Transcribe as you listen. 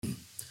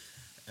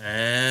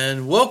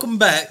And welcome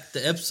back to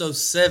episode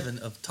 7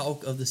 of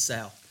Talk of the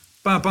South.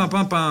 Bum, bum,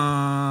 bum,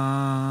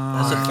 bum.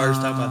 That's the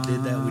first time I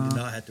did that. We did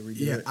not have to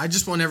redo it. I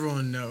just want everyone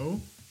to know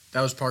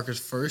that was Parker's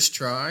first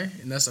try,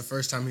 and that's the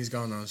first time he's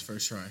gone on his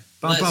first try.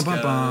 Bum, Let's bum, bum,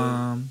 go.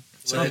 bum.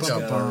 So Let's it's up,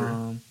 go.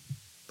 Parker.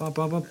 Bum,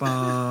 bum, bum,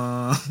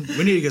 bum.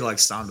 We need to get like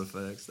sound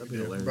effects. That'd be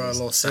Yeah, hilarious. bro, a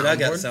little Dude, I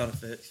got soundboard. sound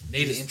effects.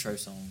 Need an intro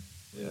song.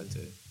 Yeah,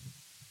 too.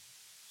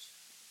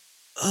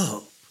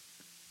 Oh,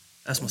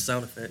 that's my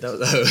sound effect. That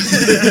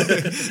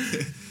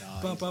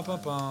Nah, bum, bum,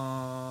 bum,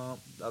 bum.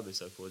 That'd be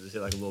so cool. Just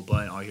hit like a little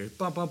button. All you hear.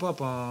 Bum, bum, bum,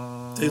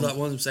 bum. Do you like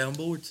one of them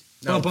soundboards?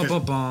 Bum, bum,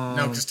 bum, bum.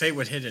 No, because Tate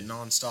would hit it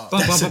nonstop.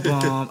 Bum, bum, bum,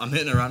 bum. I'm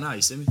hitting it right now.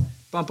 You see me?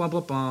 Bum, bum,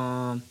 bum,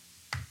 bum.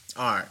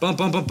 All right. Bum,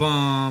 bum, bum,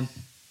 bum.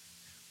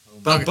 Oh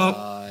my Bum, bum.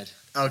 God.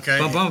 Okay.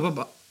 Bum, bum, bum,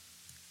 bum.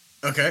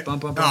 Okay. Bum,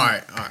 bum, bum. All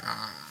right.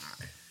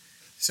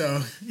 So,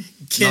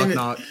 Knock, Ken,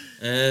 knock.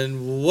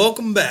 And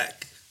welcome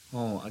back.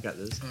 Oh, I got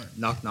this. All right.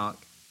 Knock, knock.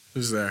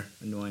 who's there?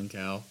 Annoying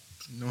cow.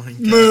 Annoying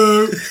cat.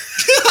 Moo.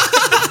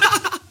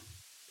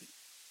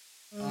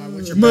 All right,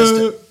 what's your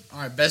best? All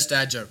right, best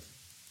dad joke.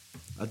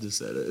 I just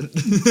said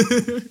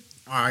it.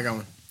 All right, I got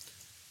one.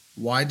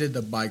 Why did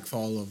the bike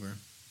fall over?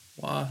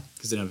 Why?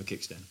 Because they don't have a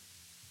kickstand.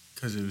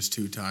 Because it was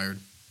too tired.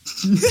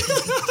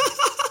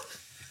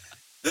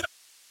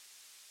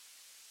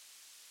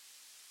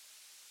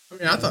 I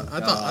mean, I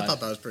thought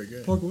that was pretty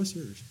good. Parker, what's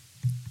yours?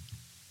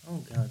 Oh,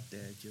 God,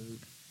 dad joke.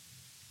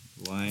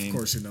 Lame. Of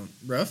course you don't.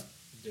 Rough?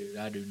 Dude,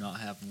 I do not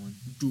have one.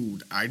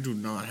 Dude, I do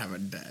not have a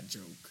dad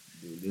joke.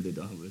 Dude, they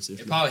don't have a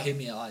It probably hit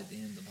me at like the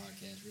end of the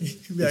podcast, really.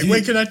 You'd be like,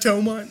 wait, can I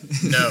tell mine?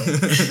 No.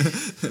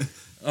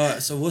 All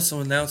right, so what's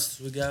some announcements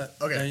we got,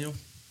 Okay. Daniel?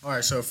 All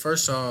right, so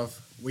first off,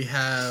 we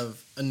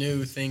have a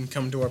new thing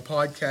come to our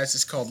podcast.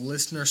 It's called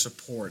Listener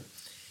Support.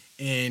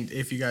 And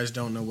if you guys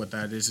don't know what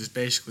that is, it's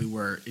basically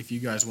where if you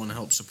guys want to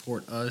help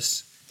support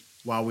us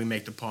while we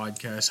make the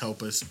podcast,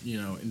 help us,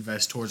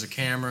 invest towards a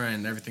camera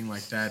and everything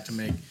like that to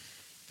make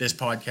this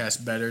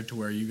podcast better to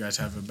where you guys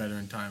have a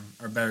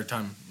better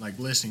time like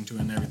listening to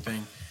it and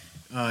everything.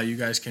 You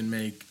guys can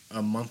make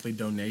a monthly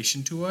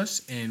donation to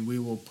us, and we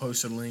will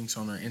post the links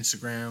on our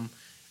Instagram,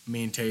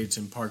 me and Tate's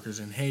and Parker's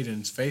and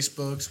Hayden's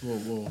Facebooks.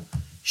 We'll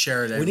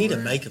share it We everywhere. need to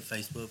make a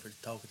Facebook for the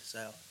Talk of the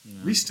South.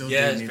 We still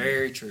Yeah, do it's need to-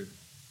 very true.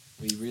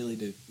 We really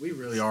do. We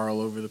really are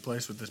all over the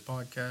place with this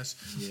podcast.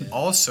 Yeah.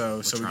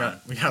 Also, trying.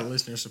 we got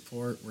listener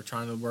support. We're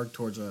trying to work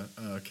towards a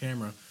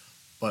camera,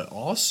 but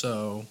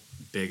also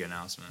Big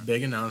announcement.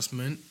 big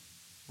announcement: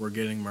 we're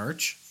getting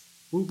merch.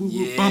 Woo, woo, woo.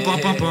 Yeah. Bum,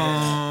 bum, bum,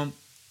 bum.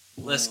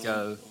 Let's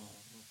go.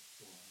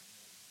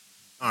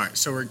 All right,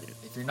 so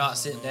If you're not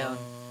sitting down,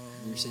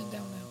 you're sitting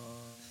down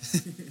now.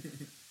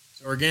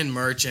 we're getting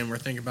merch, and we're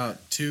thinking about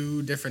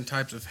 2 different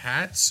types of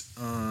hats.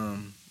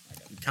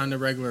 Kind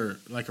of regular,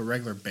 like a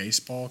regular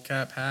baseball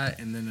cap hat,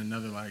 and then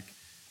another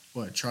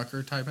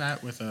trucker type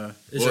hat with a.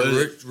 It's What a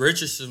is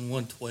Richardson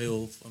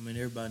 112. I mean,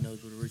 everybody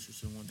knows what a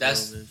Richardson 112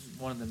 That's is.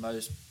 one of the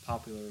most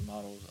popular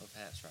models of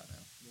hats right now.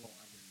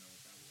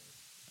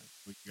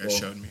 You guys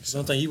showed me. I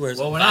don't think you wear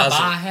Well, when I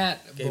visor. buy a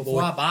hat, Okay,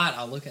 before boy. I buy it,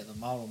 I look at the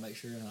model, make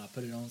sure, and I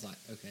put it on. It's like,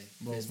 okay,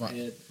 Well, fits me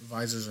good.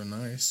 visors are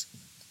nice.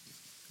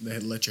 They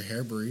let your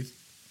hair breathe.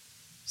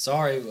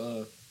 Sorry,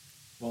 well,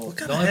 What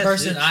kind the of only hat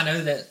person is this? I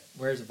know that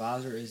wears a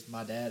visor is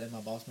my dad and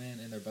my boss man,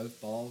 and they're both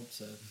bald.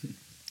 So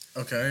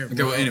Okay.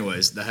 Okay, well,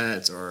 anyways, the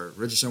hats are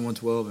Richardson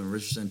 112 and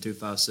Richardson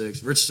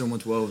 256. Richardson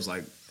 112 is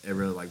like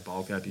every other like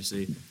ball cap you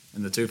see,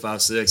 and the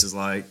 256 is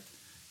like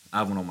I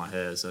have one on my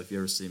head. So if you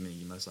ever see me,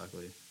 you most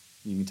likely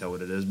you can tell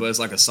what it is. But it's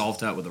like a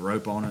soft hat with a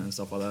rope on it and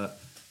stuff like that.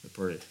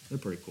 They're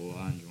pretty cool.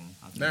 I enjoy them.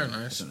 They're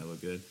nice. I think they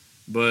look good.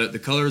 But the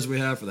colors we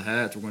have for the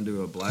hats, we're gonna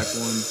do a black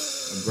one,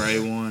 a gray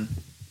one,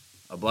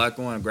 a black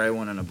one, a gray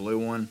one, and a blue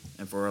one.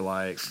 And for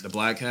like the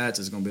black hats,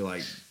 it's gonna be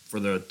like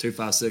for the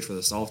 256 for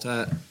the soft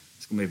hat,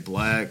 it's gonna be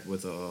black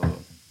with a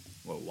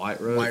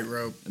white rope. White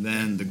rope. And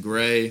then the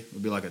gray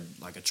would be like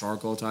a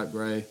charcoal type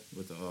gray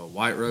with a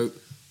white rope.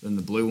 Then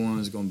the blue one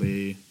is gonna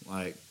be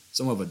like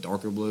somewhat of a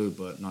darker blue,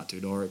 but not too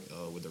dark,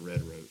 with a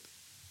red rope.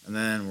 And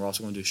then we're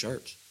also gonna do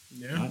shirts.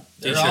 Yeah. Right?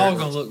 they're T-shirt. all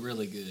gonna look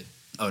really good.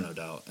 Oh, no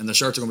doubt. And the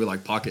shirts are gonna be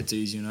like pocket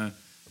tees.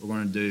 We're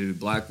gonna do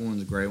black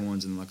ones, gray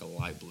ones, and like a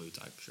light blue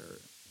type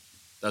shirt.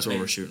 That's what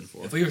Man, we're shooting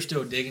for. If we were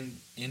still digging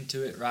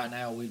into it right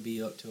now, we'd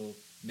be up till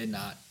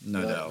midnight.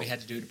 No But doubt. We had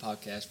to do the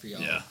podcast for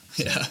y'all. Yeah,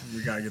 yeah.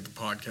 We gotta get the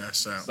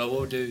podcast out. But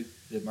we'll do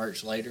the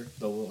merch later,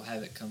 but we'll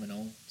have it coming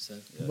on. So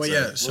But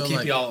yeah, so we'll keep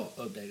like, y'all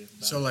updated.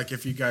 About so it. like,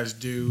 if you guys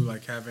do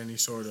like have any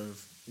sort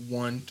of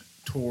want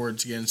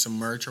towards getting some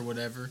merch or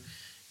whatever,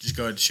 just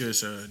go ahead and shoot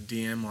us a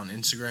DM on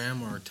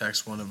Instagram or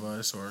text one of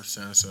us or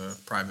send us a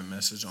private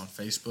message on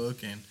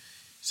Facebook and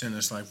send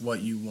us like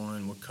what you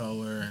want, what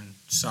color and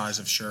size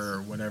of shirt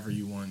or whatever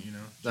you want.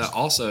 That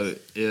also,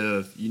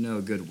 if you know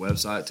a good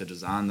website to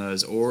design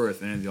those, or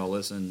if any of y'all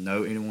listen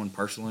know anyone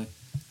personally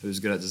who's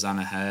good at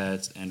designing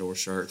hats and or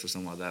shirts or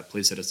something like that,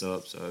 please hit us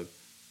up so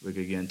we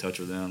could get in touch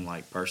with them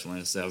like personally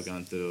instead of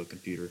going through a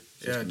computer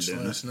Yeah, system just doing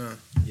let it. us know.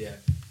 yeah,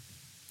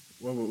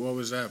 What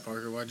was that,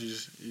 Parker? Why'd you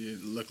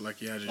look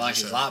like you had Like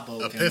just his a light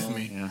bulb came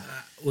epiphany? Yeah.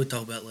 We'll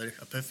talk about it later.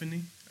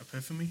 Epiphany?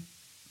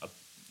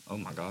 Oh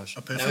my gosh.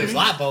 No, his Epiphany?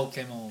 light bulb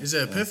came on. Is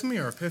it epiphany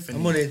or epiphany?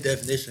 I'm gonna need a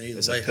definition either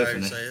It's way. How you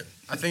epiphany. say it?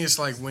 I think it's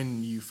like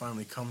when you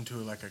finally come to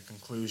like a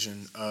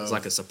conclusion of It's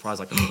like a surprise,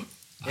 like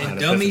In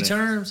dummy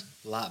terms,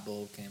 light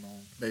bulb came on.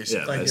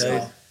 basically. Yeah, Thank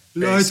basically.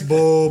 you. Light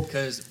bulb.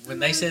 Because when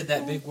they said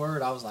that big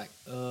word, I was like,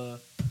 Yeah.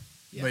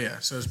 But yeah,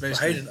 so it's I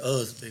basically hated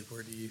is a big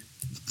word to you.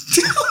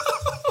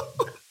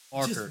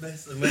 Parker.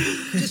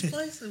 Just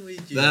messing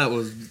with you. That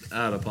was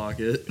out of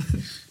pocket.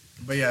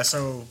 But yeah,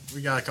 so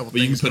we got a couple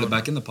But you can things put it going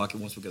back in the pocket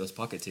once we get those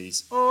pocket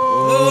tees.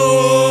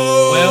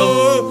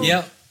 Well,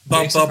 yep.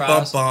 Bum, Big bum,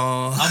 bum, surprise.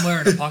 bum. I'm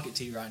wearing a pocket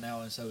tee right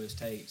now, and so is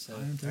Tate. So,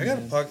 I got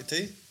a pocket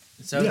tee.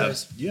 and so You have-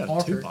 does you have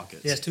Parker. two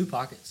pockets. He has 2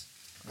 pockets.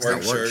 It's got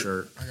Work work shirt.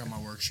 shirt. I got my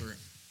work shirt.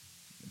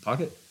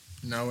 Pocket?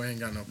 No, we ain't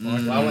got no Mm.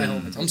 pocket. Well, I went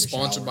home and took I'm a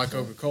sponsored by shower,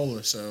 so-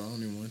 Coca-Cola, so I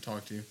don't even want to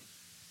talk to you.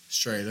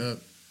 Straight up.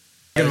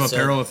 Get them So-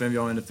 apparel if any of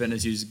y'all into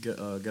fitness.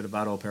 Go to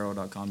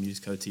vitalapparel.com. Use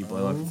code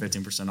TBLOYLOCK for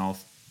 15%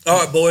 off.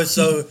 All right, boys.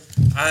 So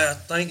I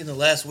think in the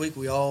last week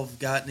we all have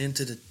gotten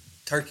into the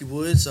turkey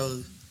wood.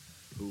 So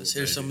let's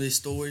hear some of these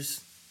stories.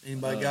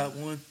 Anybody got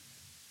one?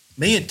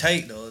 Me and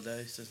Tate the other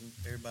day, since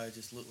everybody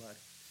just looked like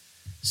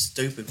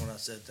stupid when I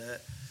said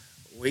that.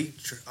 We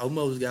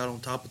almost got on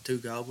top of 2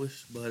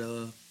 gobblers, but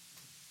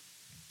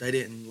they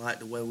didn't like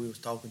the way we was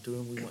talking to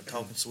them. We weren't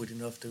talking sweet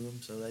enough to them,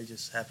 so they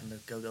just happened to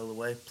go the other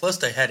way. Plus,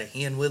 they had a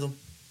hen with them.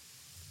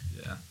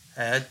 Yeah.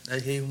 Had a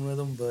hen with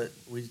them, but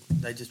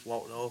they just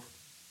walked off.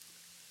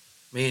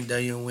 Me and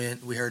Daniel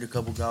went. We heard a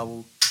couple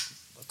gobble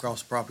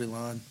across the property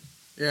line.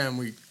 Yeah, and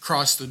we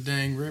crossed the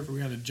dang river.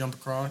 We had to jump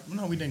across.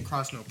 No, we didn't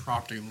cross no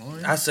property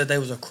line. I said they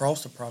was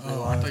across the property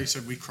Oh, I line. thought you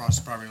said we crossed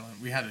the property line.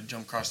 We had to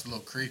jump across the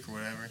little creek or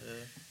whatever. Yeah.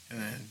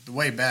 And then the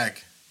way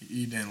back,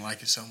 you didn't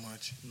like it so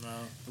much. No.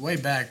 The way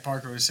back,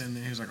 Parker was sitting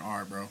there. He was like, all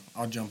right, bro,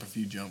 I'll jump if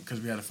you jump,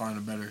 because we had to find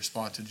a better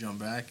spot to jump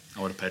back.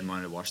 I would have paid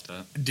money to watch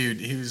that.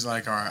 Dude, he was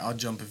like, all right, I'll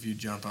jump if you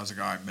jump. I was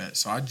like, all right, bet.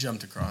 So I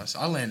jumped across.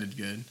 I landed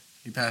good.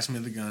 He passed me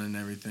the gun and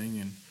everything,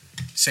 and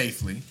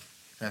safely. He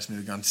passed me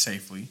the gun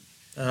safely.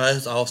 It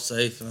was all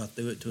safe, and I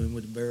threw it to him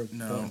with the barrel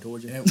No, pointing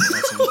towards you. it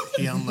wasn't.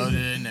 He unloaded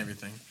it and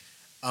everything.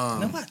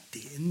 No, I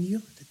didn't. You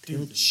have to tell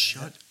them Dude, that.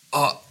 shut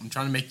up. I'm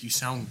trying to make you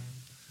sound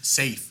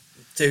safe.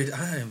 Dude,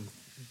 I am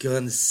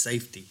gun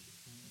safety.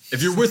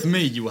 If you're with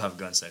me, you will have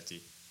gun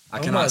safety. I Oh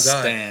my cannot God.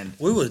 stand.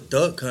 We was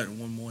duck hunting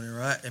one morning,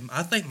 right? And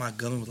I think my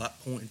gun was like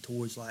pointing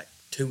towards like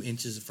 2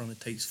 inches in front of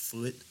Tate's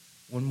foot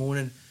one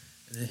morning,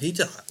 and then he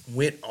just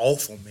went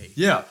off on me.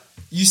 Yeah,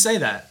 you say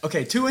that.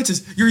 Okay, 2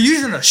 inches. You're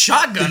using a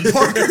shotgun,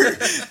 Parker.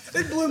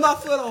 It blew my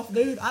foot off,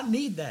 dude. I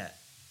need that.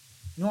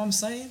 You know what I'm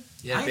saying?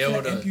 Yeah, I be ain't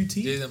able to finna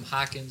amputee. do them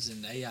hikings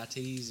and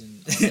AITs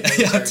and all that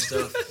military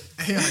stuff.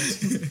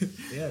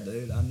 Yeah,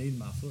 dude, I need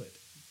my foot.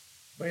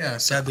 But yeah,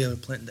 so Gotta be able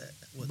to plant that.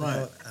 What they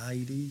But- call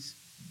it? IEDs?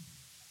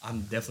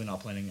 I'm definitely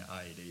not planning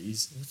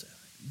IEDs. What's that?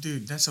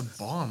 dude, that's a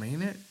bomb,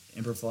 ain't it?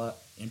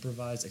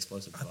 Improvised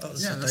explosive I device. thought it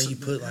was Yeah, something that's you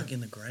a- put yeah. like in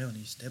the ground and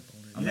you step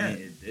on I it.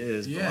 mean, Yeah. it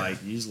is, Yeah. but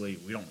like usually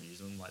we don't use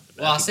them. Like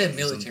the Well, I bad said people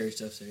use them. military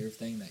stuff, so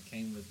everything that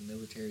came with the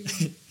military,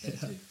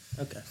 that too.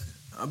 Okay.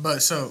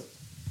 But so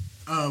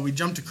we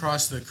jumped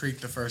across the creek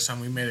the first time.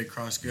 We made it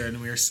across good,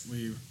 and we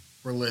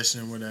were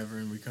listening, whatever,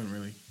 and we couldn't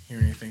really hear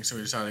anything, so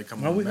we decided to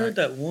come Well, on we back. heard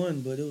that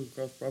one, but it was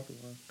across the property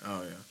line.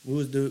 Oh yeah. We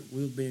was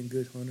being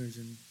good hunters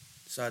and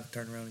decided to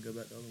turn around and go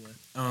back the other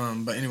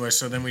way. But anyway,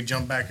 so then we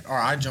jumped back, or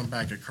I jumped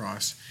back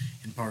across,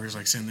 and Parker's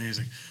like sitting there. He's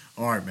like,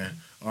 "All right, man.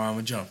 All right, I'm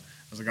gonna jump."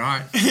 I was like, "All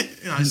right,"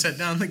 and I set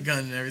down the gun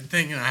and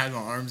everything, and I had my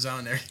arms out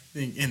and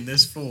everything. In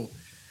this fool,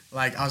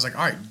 like, I was like,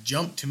 "All right,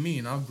 jump to me,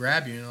 and I'll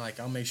grab you, and like,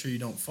 I'll make sure you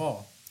don't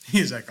fall."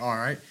 He's like, "All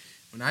right."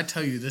 When I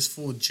tell you, this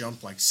fool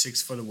jumped like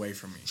 6 foot away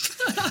from me.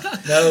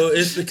 No,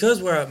 it's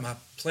because where I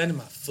planted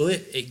my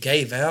foot, it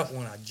gave out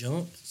when I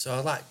jumped. So I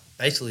like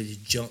basically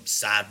just jumped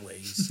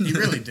sideways. He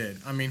really did.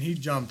 I mean, he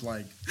jumped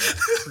like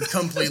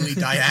completely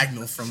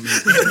diagonal from me.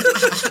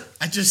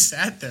 I just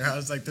sat there. I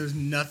was like, "There's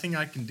nothing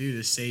I can do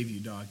to save you,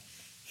 dog."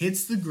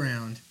 Hits the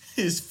ground.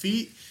 His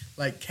feet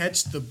like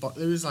catch the.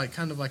 It was like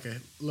kind of like a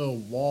little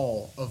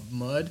wall of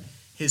mud.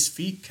 His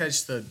feet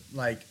catch the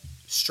like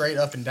straight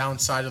up and down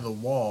side of the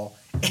wall,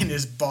 and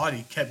his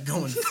body kept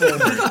going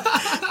forward.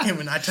 And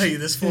when I tell you,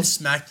 this fool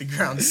smacked the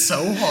ground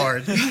so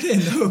hard. I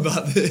didn't know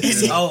about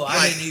this. Oh, I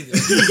Like, didn't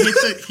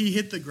either. he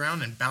hit the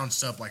ground and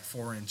bounced up like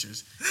 4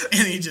 inches,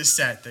 and he just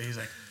sat there. He's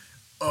like,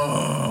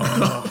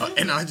 "Oh,"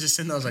 and I was just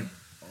sitting there. I was like,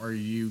 "Are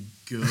you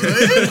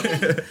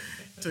good?"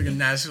 Took a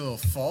nice little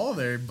fall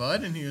there,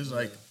 bud, and he was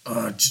like,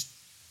 "Just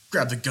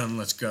grab the gun,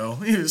 let's go."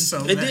 He was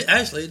so It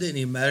mad. didn't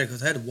even matter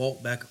because I had to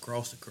walk back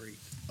across the creek.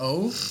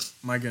 Oh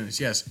my goodness,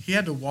 yes, he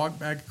had to walk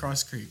back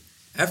across the creek.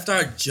 After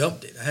I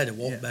jumped it, I had to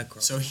walk Yeah. back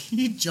across. So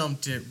he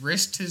jumped it,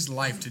 risked his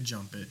life to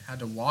jump it, had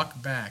to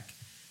walk back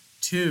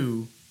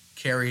to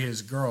carry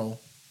his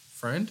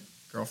girlfriend,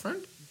 girl,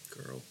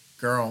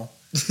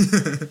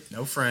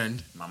 no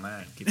friend. My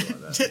man, keep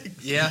it like that.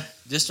 Yeah,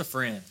 just a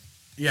friend.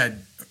 Yeah,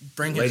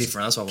 bring Lady his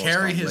friend. That's what I was carry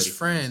calling his lady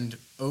friend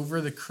over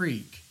the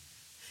creek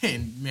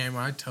And man,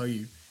 when I tell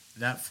you,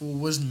 that fool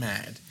was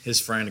mad. His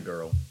friend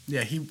girl.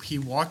 Yeah, he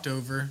walked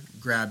over,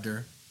 grabbed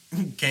her,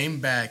 came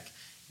back,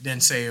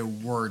 didn't say a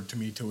word to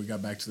me till we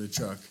got back to the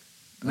truck.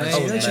 Man, I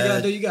you was know what you mad.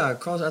 gotta do? You gotta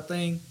cross that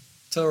thing,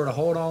 tell her to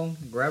hold on,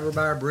 grab her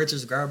by her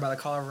britches, grab her by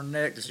the collar of her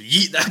neck, just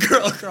yeet that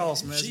girl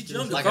across, man. She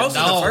jumped Like across a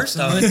it the dog. first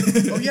time.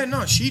 Oh yeah,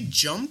 no, she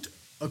jumped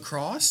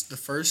across the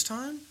first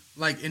time,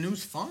 like, and it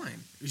was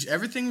fine.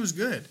 Everything was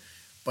good.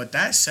 But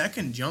that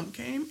second jump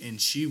came, and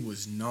she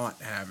was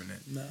not having it.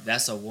 No.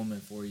 That's a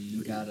woman for you.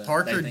 You gotta.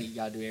 Parker- They think you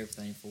gotta do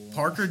everything for them.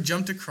 Parker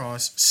jumped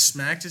across,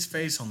 smacked his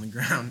face on the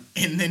ground,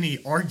 and then he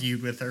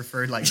argued with her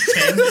for like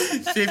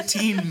 10,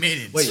 15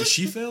 minutes. Wait,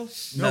 she fell?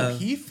 No, No.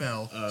 he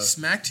fell, Oh.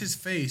 smacked his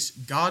face,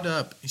 got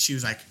up, and she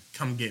was like,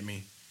 "Come get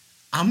me."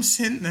 I'm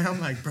sitting there,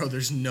 I'm like, bro,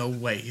 there's no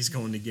way he's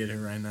going to get her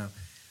right now.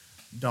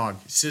 Dog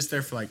sits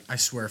there for like, I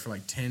swear, for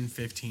like 10,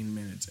 15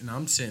 minutes, and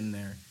I'm sitting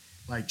there,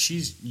 like,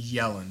 she's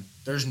yelling.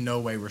 There's no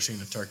way we're seeing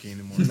a turkey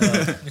anymore.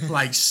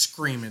 Like,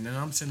 screaming, and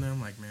I'm sitting there,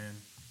 I'm like,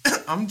 man,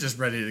 I'm just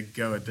ready to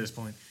go at this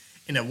point.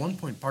 And at one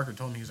point, Parker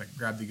told me, he was like,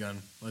 grab the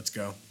gun, let's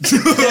go.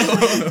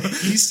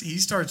 he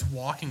starts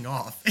walking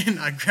off, and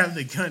I grab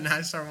the gun, and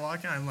I start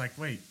walking. I'm like,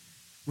 wait,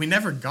 we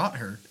never got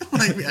her.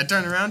 Like, I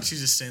turn around,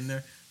 she's just sitting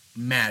there,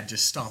 mad,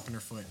 just stomping her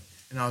foot.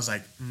 And I was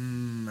like,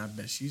 I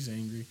bet she's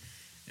angry.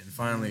 And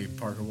finally,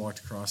 Parker walked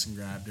across and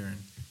grabbed her,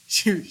 and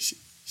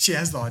she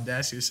has the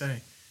audacity to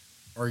say,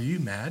 "Are you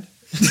mad?"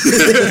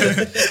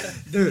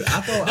 Dude,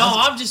 I thought. No,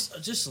 I'm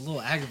just a little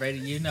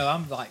aggravated. You know,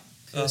 I'm like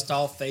pissed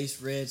off, face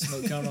red,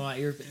 smoke coming on my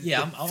ear. But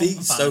yeah, I'm Feet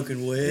fine.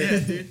 soaking wet. Yeah,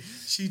 dude.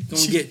 She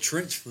Gonna get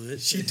trench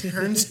foot. she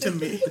turns to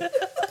me.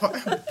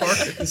 Parker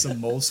it's a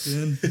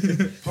moleskin.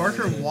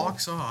 Parker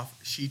walks off.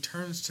 She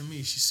turns to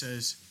me. She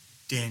says,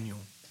 "Daniel,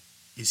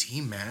 is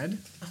he mad?"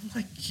 I'm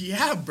like,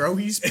 "Yeah, bro,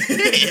 he's Is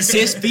pissed."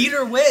 his feet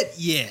are wet?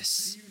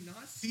 Yes. Do you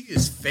not see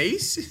his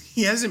face?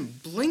 He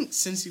hasn't blinked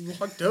since he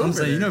walked over. I'm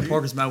saying, you there, know, dude.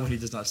 Parker's mad when he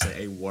does not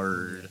say a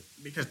word.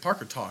 Because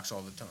Parker talks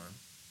all the time.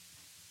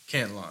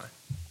 Can't lie.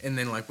 And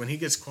then, like, when he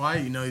gets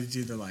quiet, you know he's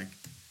either, like,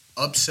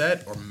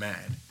 upset or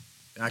mad.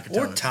 And I can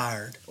tell Or it.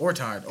 tired. Or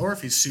tired. Or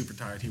if he's super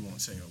tired, he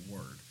won't say a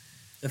word.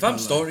 If I'm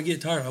Like- starting to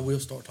get tired, I will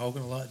start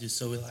talking a lot just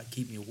so it like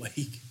keep me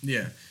awake.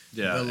 Yeah.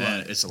 Yeah, But, like,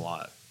 and it's a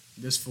lot.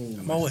 This fool.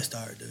 I'm always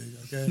tired, dude.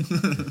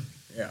 Okay.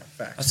 Yeah, I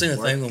facts. seen a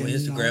thing on Working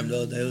Instagram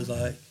the other day. It was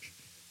like,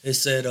 it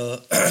said,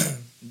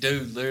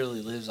 Dude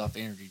literally lives off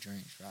energy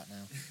drinks right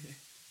now.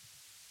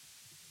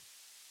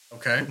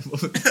 Okay.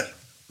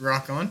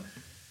 Rock on.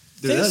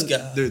 This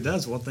guy. Dude,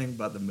 that's one thing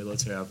about the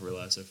military I've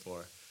realized so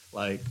far.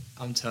 Like,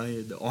 I'm telling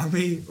you, the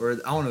Army, or I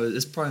don't know,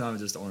 it's probably not even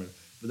just the Army,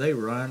 but they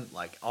run,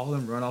 like, all of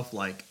them run off,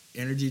 like,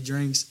 energy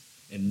drinks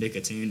and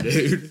nicotine,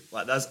 dude.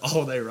 Like, that's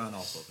all they run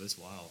off of. It's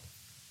wild.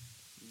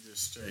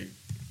 Just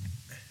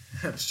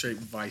straight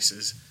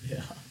vices.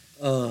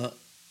 Yeah.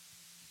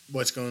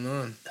 What's going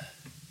on?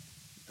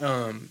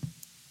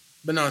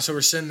 But no, so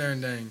we're sitting there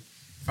and dang,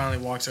 finally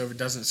walks over,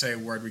 doesn't say a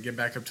word. We get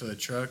back up to the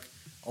truck.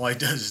 All he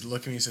does is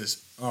look at me and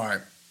says, "All right,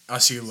 I'll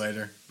see you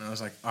later." And I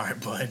was like, "All right,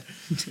 bud,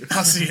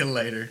 I'll see you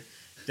later."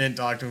 Didn't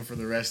talk to him for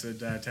the rest of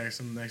the day. I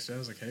texted him the next day. I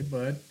was like, "Hey,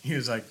 bud." He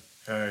was like,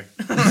 "Hey,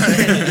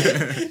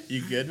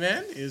 you good,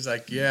 man?" He was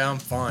like, "Yeah, I'm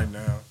fine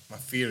now. My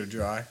feet are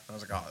dry." I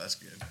was like, "Oh, that's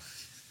good."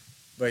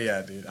 But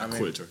yeah, dude. I mean,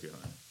 Quit turkey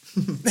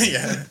hunting.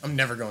 yeah, I'm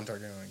never going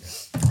turkey hunting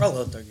again. I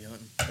love turkey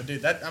hunting. But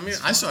dude,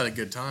 I still had a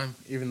good time,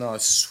 even though I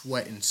was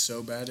sweating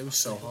so bad. It was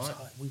so It was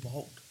hot. We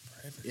walked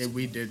forever. Yeah,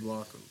 we did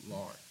walk a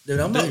lot. Dude,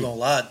 I'm not Dude. gonna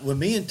lie. When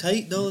me and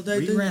Tate the other day,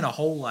 We dude, ran a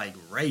whole, like,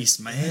 race,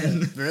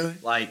 man. Really?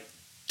 Like,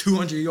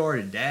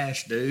 200-yard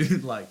dash,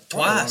 dude. Like,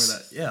 probably longer Twice. than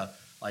that. Yeah.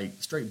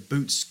 Like, straight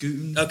boot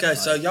scooting. Okay,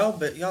 so Like,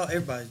 y'all,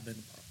 everybody's been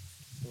to Pops.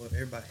 Well,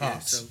 everybody here,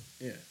 Pops. so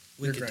Yeah.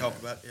 we They're can great, talk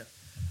man. about it. Yeah.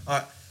 All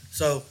right.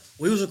 So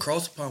we was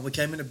across the pond. We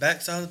came in the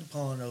backside of the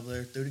pond over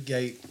there through the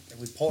gate, and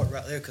we parked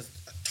right there because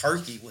a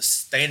turkey was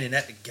standing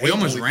at the gate. we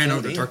almost when ran pulled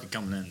over the in. turkey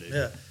coming in, dude.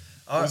 Yeah.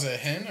 All Was right. it a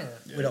hen or?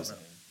 Yeah, We don't know.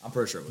 I'm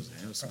pretty sure it was him.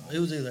 It was small. It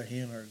was either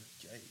him or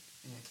Jake.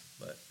 Mm.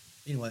 But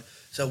anyway,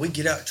 so we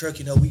get out the truck.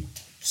 You know, we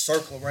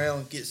circle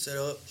around, get set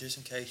up just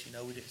in case. You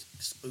know, we didn't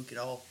spook it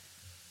all.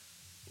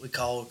 We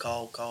called,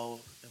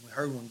 and we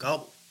heard one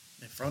gobble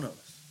in front of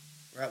us.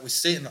 Right,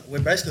 we're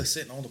basically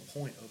sitting on the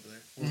point over there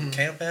where we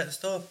camp at and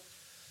stuff.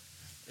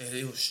 And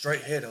it was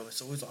straight ahead of us.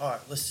 So we was like, all right,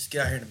 let's just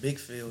get out here in the big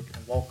field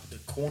and walk the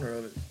corner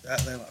of it out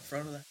there like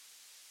front of that.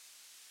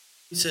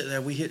 We sat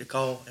there, we hit the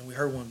call, and we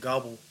heard one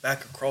gobble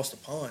back across the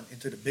pond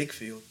into the big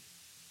field.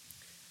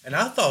 And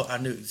I thought I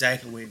knew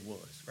exactly where it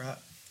was, right?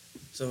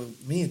 So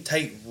me and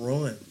Tate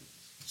run,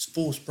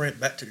 full sprint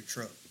back to the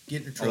truck,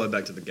 get in the All the way truck,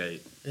 back to the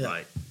gate. Yeah.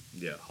 Like,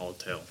 yeah, haul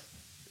tail.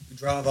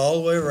 drive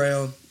all the way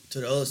around to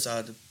the other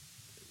side, to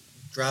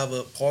drive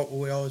up, park where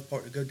we always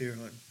park to go deer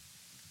hunting.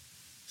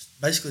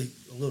 Basically,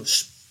 a little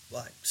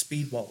like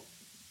speed walk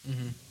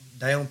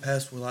down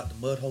past where like the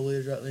mud hole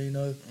is right there. You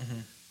know,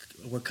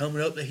 we're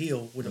coming up the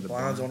hill with the With the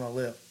blinds blind. on our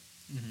left.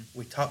 Mhm.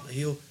 We top the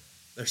hill,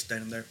 they're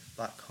standing there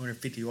like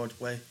 150 yards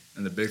away.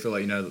 And the big field,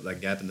 like,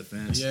 that gap in the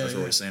fence. Yeah, that's where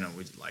yeah. we seen them.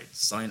 We like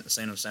seen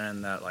them standing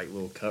in that like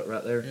little cut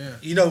right there. Yeah.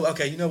 You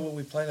know when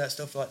we play that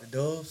stuff like the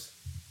Doves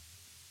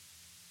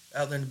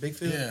out there in the big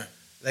field? Yeah.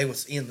 They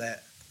was in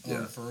that.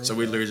 Yeah. For real. So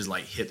we literally just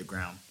like hit the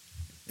ground.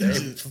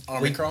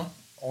 Army crawl?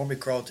 Army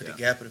crawled to the Yeah.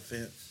 gap of the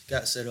fence,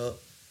 got set up,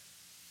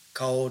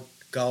 called,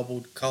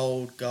 gobbled,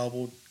 called,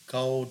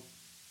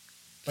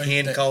 But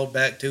hen that- called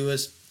back to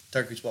us,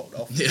 turkeys walked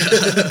off. Yeah.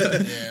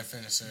 Yeah,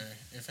 finna say.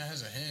 If it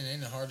has a hen,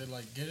 ain't it hard to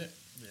like get it?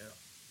 Yeah.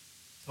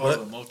 Hard But-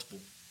 with multiple.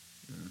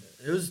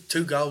 It was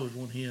 2 gobblers,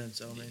 1 hen,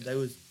 so I mean, they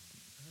was.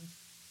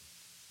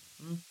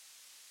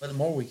 But the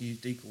more we could use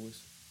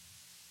decoys.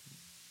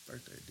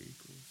 Birthday decoys.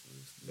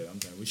 Yeah,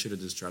 I'm saying we should have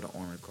just tried to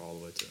army crawl all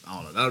the way to. I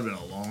don't know. That would have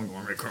been a long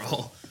army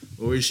crawl,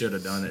 but we should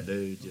have done it,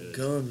 dude. Just,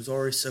 Gun was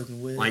already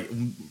soaking wet. like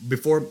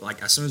before,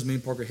 like as soon as me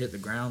and Parker hit the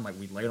ground, like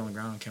we laid on the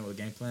ground and came with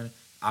a game plan.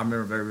 I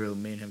remember very really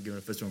me and him giving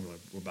a fist bump. We're like,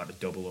 we're about to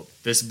double up.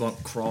 Fist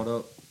bump, crawled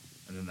up,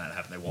 and then that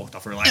happened. They walked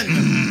off. We're like,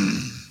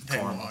 Hey,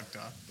 karma. locked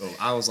up. Bro,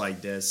 I was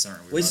like dead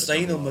certain. we about to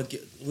seen double them up.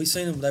 again. We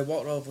seen them. They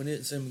walked off. We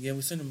didn't see them again.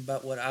 We seen them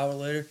about an hour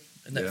later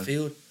in that Yeah.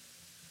 field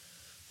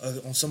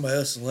on somebody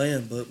else's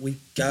land. But we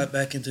got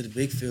back into the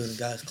big field and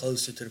got as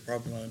closer to the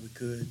property line we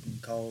could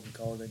and called.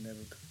 They never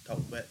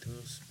talked back to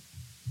us.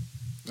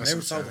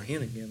 Never saw the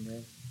hen again,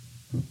 man.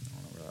 I don't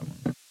know where that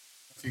one.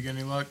 If you get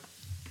any luck,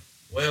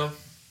 Well,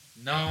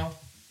 no.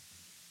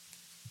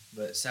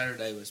 But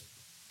Saturday was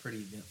pretty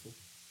eventful.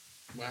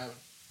 wow.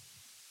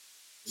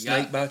 We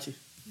Snake got- bite you?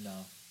 No.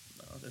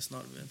 No, that's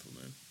not eventful,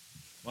 man.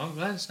 Well, I'm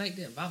glad the snake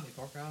didn't bite me,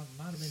 Parker. I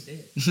might have been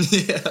dead.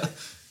 Yeah,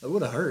 that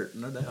would have hurt,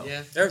 no doubt.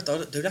 Yeah. Ever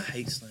thought it? Dude, I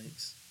hate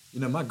snakes. You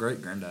know, my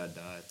great granddad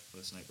died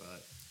with a snake bite,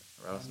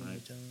 a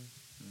rattlesnake.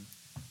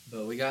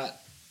 But we got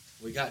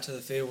to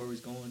the field where we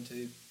was going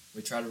to.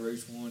 We tried to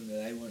roost one, but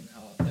they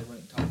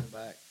wouldn't talking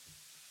back.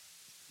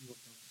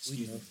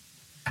 Excuse me.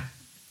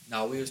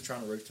 No, we was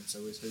trying to roost them, so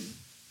we was hooting.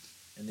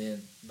 And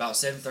then about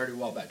 7:30, we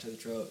walked back to the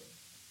truck,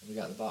 and we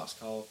got the box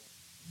call.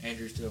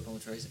 Andrew stood up on the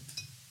tray. He said,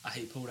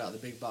 he pulled out the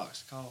big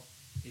box call.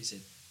 He said,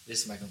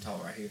 "This is making them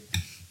talk right here."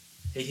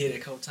 He hit it a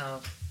couple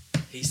times.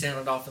 He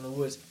sounded off in the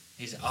woods.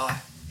 He said,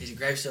 He said,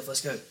 "Grab your stuff,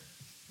 let's go."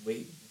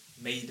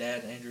 Me,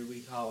 Dad, and Andrew,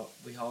 we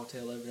haul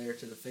tail over there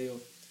to the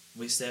field.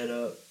 We set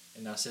up,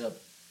 and I set up.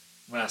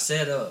 When I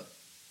set up,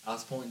 I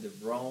was pointing the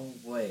wrong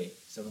way.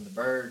 So when the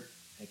bird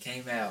had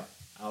came out,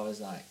 I was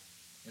like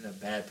in a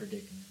bad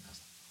predicament. I was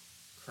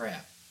like,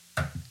 crap.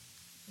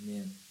 And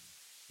then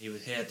he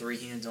had 3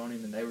 hens on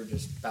him, and they were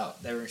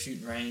in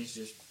shooting range.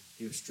 Just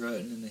he was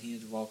strutting, and the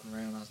hens were walking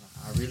around. I was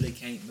like, I really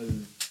can't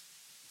move.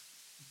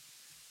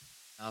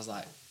 I was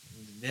like,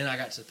 then I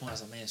got to the point. I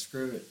was like, man,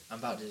 screw it. I'm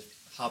about to just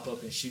hop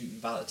up and shoot.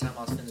 And by the time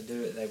I was finna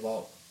do it, they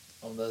walked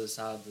on the other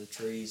side of the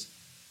trees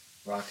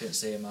where I couldn't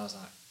see them. I was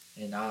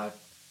like, and I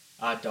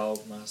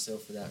dogged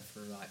myself for that for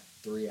like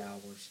 3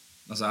 hours.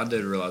 I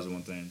did realize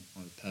one thing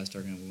on the past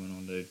turkey we went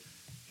on, dude.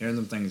 Hearing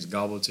them things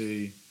gobble to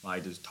you,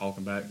 like just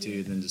talking back to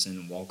you, then just seeing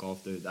them walk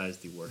off, dude, that is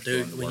the worst.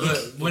 Dude, feeling in the when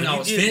world. But when I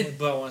was you get-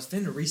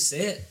 finna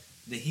reset,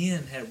 the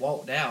hen had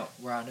walked out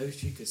where I knew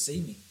she could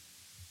see me,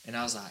 and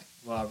I was like,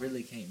 well, I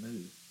really can't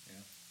move.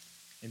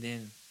 Yeah. And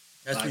then,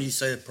 That's like, when you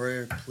say a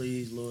prayer,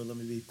 please, Lord, let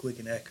me be quick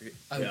and accurate.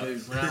 oh,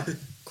 dude, when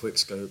Quick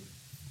scope.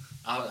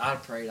 I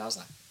prayed, I was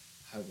like,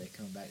 I hope they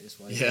come back this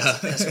way. Yeah.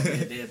 That's gonna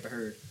be a dead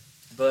bird.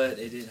 But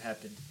it didn't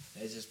happen.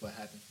 That's just what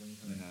happens when you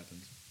hunt. It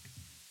happens.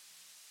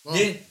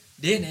 Well,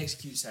 Didn't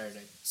execute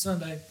Saturday.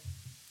 Sunday,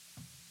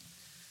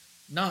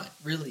 not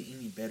really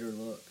any better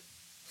luck.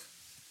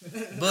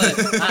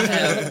 But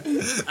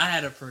I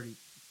had a pretty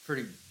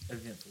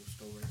eventful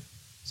story.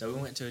 So we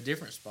went to a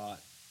different spot.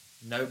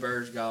 No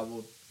birds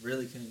gobbled.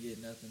 Really couldn't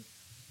get nothing.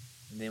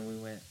 And then we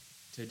went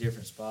to a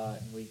different spot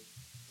and we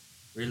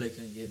really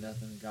couldn't get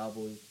nothing.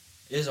 Gobbled.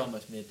 It was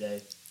almost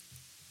midday.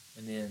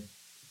 And then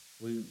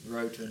we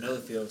rode to another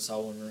field,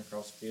 saw one run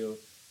across the field.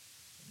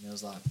 And it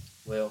was like,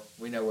 well,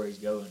 we know where he's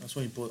going. That's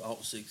when you put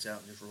Alt 6 out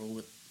and just roll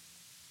it.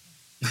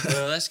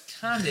 Well, that's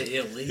kind of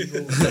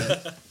illegal,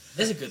 but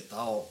it's a good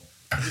thought.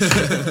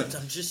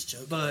 I'm just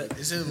joking. But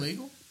is it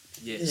illegal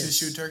yes, to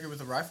shoot turkey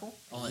with a rifle?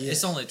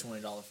 it's only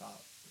 $20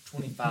 file,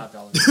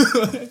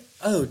 $25.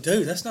 Oh,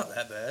 dude, that's not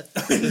that bad.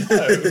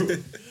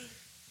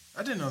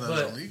 I didn't know that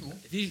But- was illegal.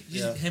 If you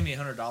Yeah. hand me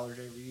 $100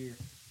 every year,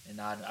 and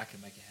I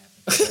can make it happen.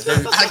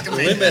 Dude, I can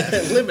make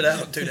that. limit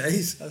out in 2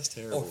 days. That's Or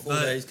terrible. 4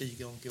 But- days because you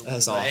can kill one.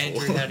 That's But awful.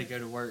 Andrew had to go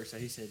to work, so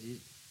he said, "You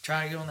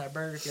try to get on that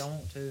bird if y'all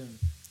want to." And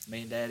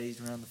me and Daddy's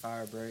around the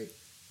fire break,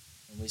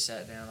 and we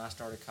sat down. I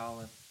started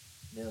calling.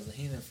 There was a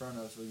hen in front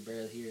of us we could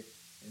barely hear,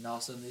 and all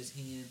of a sudden this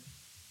hen,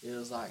 it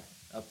was like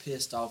a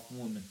pissed off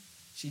woman.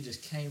 She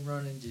just came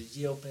running, just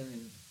yelping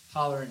and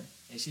hollering,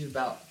 and she was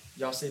about.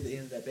 Y'all see the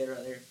end of that bed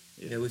right there?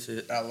 Yeah, we see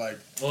it. About like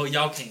Well,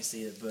 y'all can't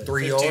see it, but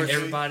 3 yards?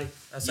 everybody.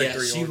 I say Yeah,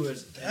 3 she yards.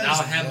 was. And That I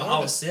is had my, I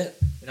was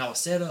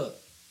set up.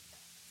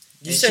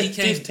 You And said she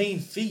came- 15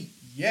 feet.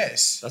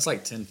 yes. That's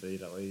like 10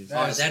 feet at least.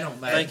 All right, that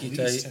don't matter. Thank you, At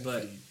least Tate. 10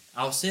 But feet.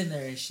 I was sitting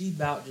there and she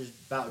about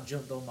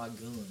jumped on my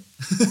gun,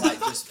 like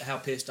just how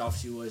pissed off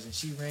she was, and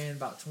she ran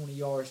about 20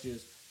 yards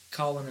just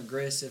calling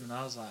aggressive, and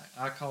I was like,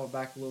 I called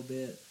back a little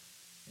bit,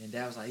 and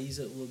Dad was like, ease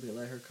up a little bit,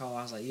 let her call.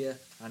 I was like, yeah,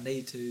 I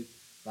need to,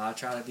 but I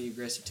try to be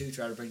aggressive too,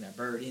 try to bring that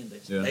bird in,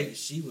 but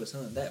she was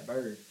hunting that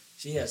bird.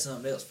 She had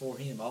something else for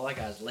him. All I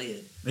got is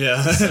lead.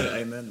 Yeah, So,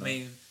 amen. I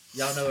mean,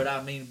 y'all know what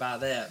I mean by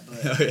that,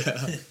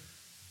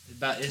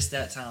 but it's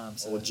that time.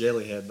 So. Oh,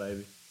 jellyhead,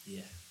 baby.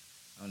 Yeah.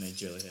 I need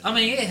jellyhead. I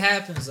mean, it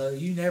happens though.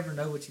 You never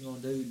know what you're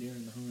gonna do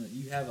during the hunt.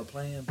 You have a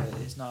plan, but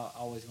it's not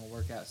always gonna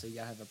work out. So you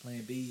gotta have a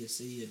plan B, a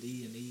C, a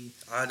D, and E.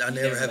 I You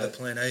never have know. a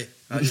plan A.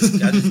 I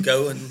just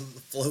go and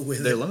flow with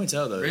Dude, it. let me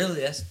tell you though.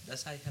 Really,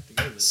 that's how you have to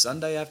go with it.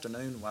 Sunday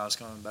afternoon while I was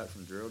coming back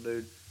from drill,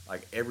 dude,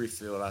 like every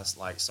field I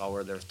like saw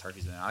where there was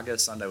turkeys in it. I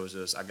guess Sunday was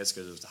just, because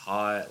it was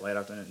hot, late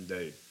afternoon, and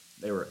dude,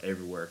 they were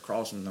everywhere,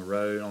 crossing the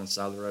road, on the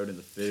side of the road, in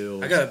the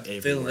field. I got a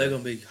everywhere. feeling they're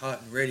gonna be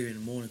hot and ready in the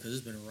morning because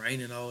it's been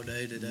raining all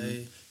day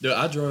today. Dude,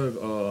 I drove.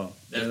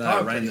 They're in that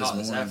probably rain pretty this hot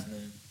this morning.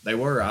 afternoon. They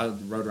were. I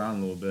rode around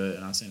a little bit,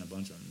 and I seen a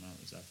bunch of them out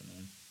this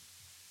afternoon.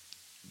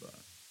 But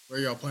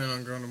Where y'all planning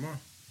on going tomorrow?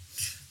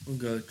 We'll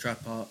go try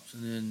pops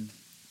and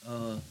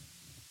then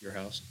your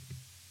house,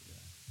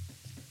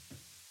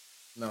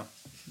 No.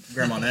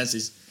 Grandma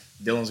Nancy's.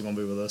 Dylan's gonna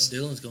be with us.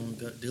 Dylan's gonna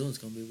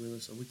be with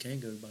us, so we can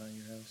go by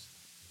your house.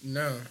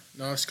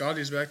 No,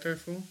 Scotty's back there,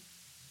 fool.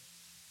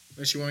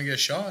 Unless you want to get a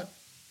shot.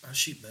 I'll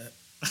shoot back.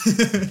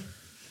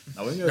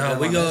 No, we can go. No, to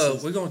we Grandma go.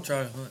 Nancy's. We're gonna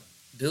try to hunt.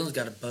 Dylan's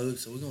got a bow,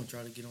 so we're gonna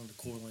try to get on the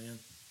core land,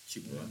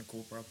 shoot one on the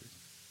core property.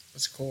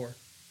 What's core?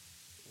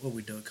 What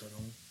we duck hunt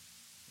on.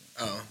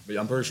 Oh. But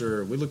I'm pretty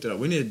sure we looked it up.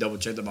 We need to double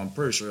check that. But I'm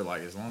pretty sure,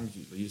 like, as long as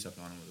you just have to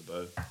hunt them with a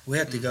bow. We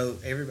have to go.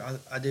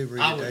 I did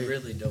read I today. would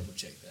really double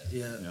check that.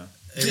 Yeah. Yeah.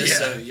 Just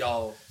Yeah. so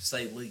y'all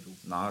stay legal.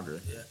 No, I agree.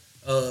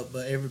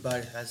 But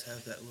everybody has to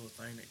have that little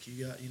thing that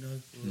you got,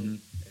 Mhm.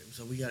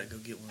 So we got to go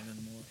get one in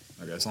the morning.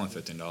 Okay, it's only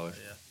 $15.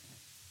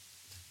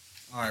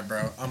 All right,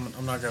 bro.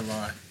 I'm not gonna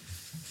lie.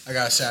 I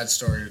got a sad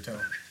story to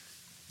tell.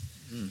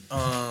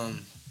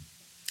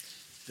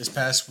 This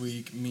past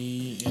week,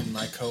 me and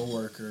my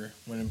coworker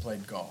went and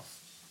played golf.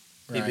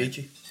 He beat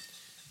you?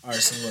 All right,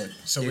 so look.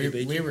 So Did he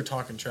we beat you? were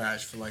talking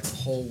trash for like the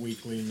whole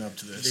week leading up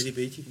to this. Did he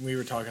beat you? We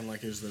were talking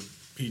like it was the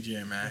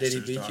PGA Masters.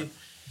 Did he beat dog. you?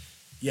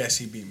 Yes,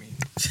 he beat me.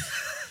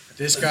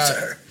 This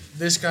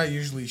Loser. guy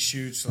usually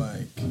shoots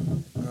like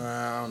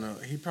I don't know.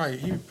 He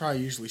probably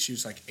usually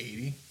shoots like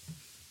 80.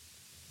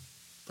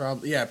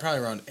 Probably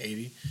around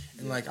 80,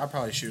 and like I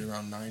probably shoot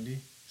around 90.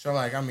 So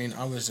like I mean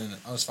I was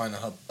fighting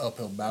an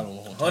uphill battle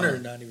the whole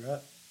time. 190,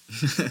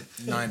 right?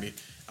 90.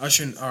 I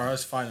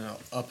was fighting an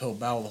uphill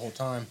battle the whole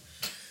time.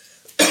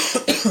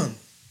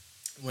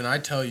 When I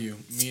tell you,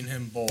 me and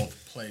him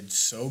both played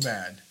so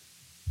bad.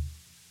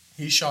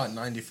 He shot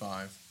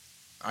 95.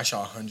 I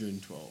shot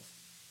 112.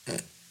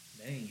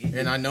 Dang.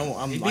 And I know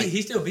I'm like,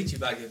 He still beat you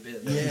by a good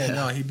bit. though. yeah,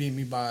 no, he beat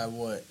me by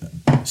what,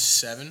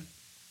 7?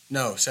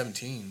 No,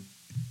 17.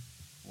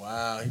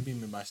 Wow, he beat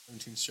me by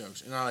 17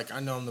 strokes. And I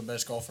know I'm the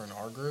best golfer in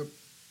our group.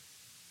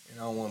 And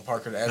I don't want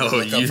Parker to ever Oh,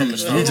 look up from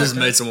his phone. you just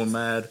made someone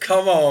mad.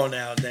 Come on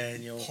now,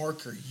 Daniel.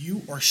 Parker,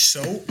 you are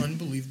so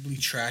unbelievably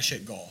trash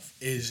at golf.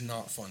 It is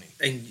not funny.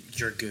 And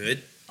you're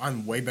good.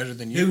 I'm way better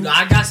than you. Dude,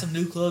 I got some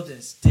new clubs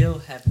and still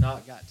have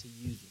not got to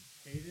use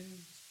them. Hayden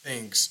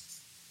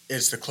thinks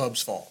it's the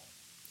club's fault.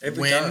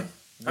 Every When time.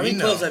 How many we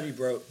clubs know- have you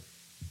broke?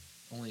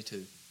 Only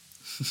 2.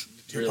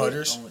 Two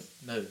putters?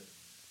 No.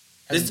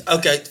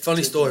 Okay,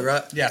 funny story,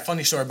 right? Yeah,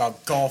 funny story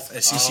about golf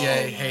at CCA.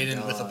 Oh, my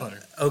Hayden with a God. putter.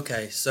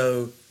 Okay,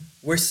 so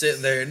we're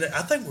sitting there, and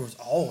I think we was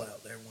all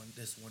out there one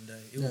day.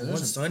 It Yeah, was there's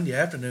one a- Sunday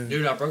afternoon.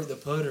 Dude, I broke the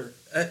putter.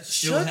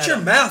 still Shut had your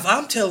a- mouth.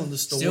 I'm telling the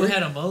story. Still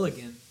had a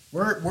mulligan.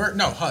 We're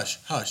no hush.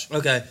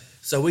 Okay,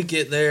 so we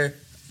get there.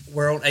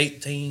 We're on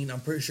 18. I'm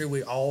pretty sure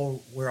we're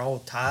all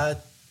tied.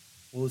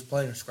 We was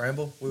playing a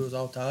scramble. We was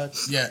all tied.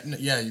 Yeah,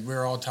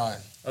 we're all tied.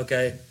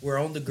 Okay, we're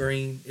on the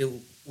green.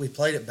 We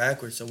played it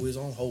backwards, so we was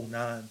on hole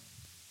 9,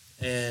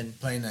 and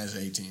Playing as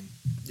 18.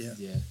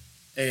 Yeah.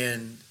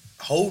 and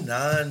hole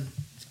 9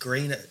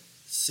 green at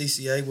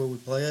CCA where we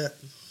play at.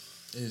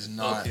 It is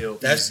not Uphill.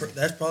 That's easy,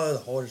 that's probably the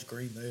hardest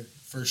green there.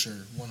 for sure,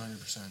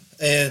 100%.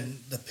 And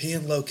the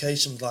pin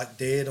location was like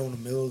dead on the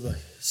middle of the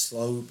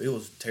slope. It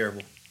was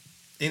terrible.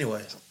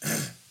 Anyway,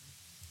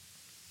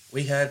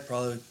 we had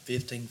probably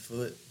 15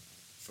 foot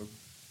for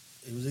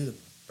it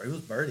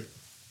was birdie.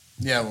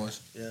 Yeah, it was.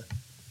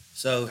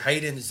 So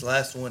Hayden is the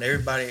last one.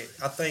 Everybody,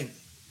 I think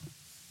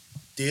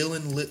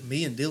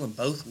me and Dylan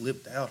both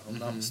lipped out. If I'm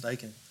not Mhm.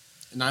 mistaken.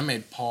 And I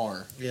made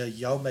par. Yeah,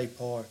 y'all made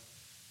par.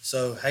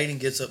 So Hayden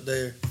gets up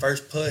there,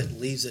 first putt,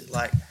 leaves it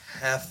like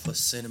half a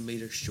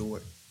centimeter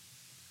short.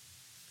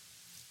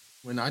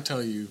 When I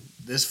tell you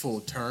this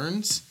fool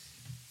turns,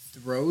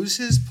 throws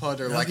his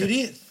putter No, like he a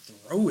didn't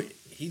throw it.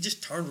 He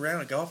just turned around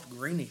and got off the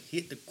green and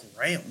hit the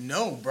ground.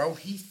 no, bro.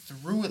 He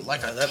threw it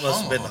like a That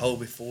must have been the tomahawk. hole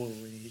before.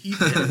 When He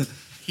did.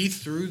 He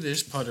threw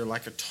this putter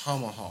like a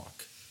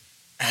tomahawk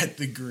at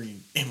the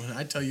green. And when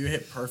I tell you it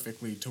hit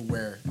perfectly to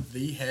where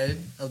the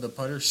head of the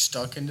putter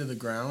stuck into the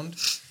ground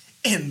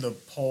and the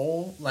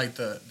pole, like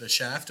the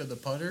shaft of the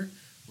putter,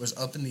 was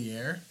up in the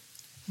air.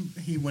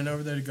 He went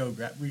over there to go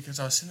grab because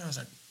I was sitting there. I was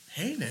like,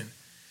 Hayden,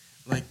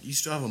 like you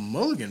still have a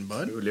mulligan,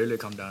 bud. Ooh, Lily,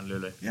 come down,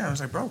 Lily. Yeah, I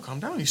was like, bro, calm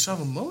down. You still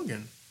have a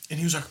mulligan. And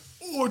he was like,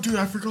 oh, dude,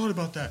 I forgot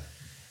about that.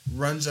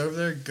 Runs over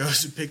there,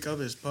 goes to pick up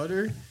his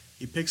putter.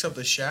 He picks up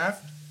the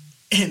shaft,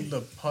 and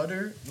the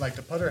putter, like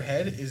the putter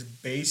head, is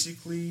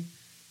basically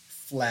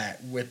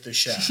flat with the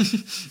shaft.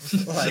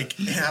 Like,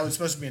 I was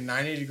supposed to be a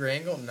 90-degree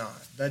angle. Nah,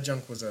 that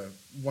junk was a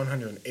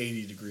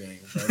 180-degree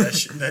angle, bro.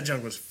 That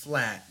junk was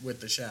flat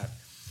with the shaft.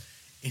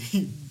 And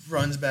he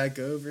runs back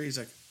over. He's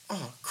like,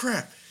 oh,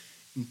 crap.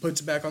 And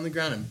puts it back on the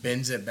ground and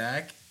bends it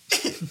back.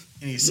 And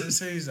he sits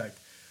there. He's like,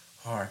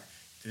 all right,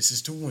 this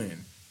is to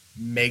win.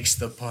 Makes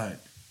the putt.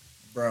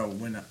 Bro,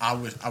 when I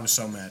was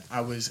so mad.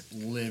 I was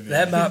livid.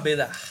 That might be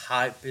the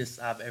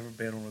hypest I've ever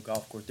been on a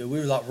golf course, dude. We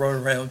were like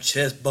running around,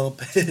 chest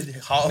bumping,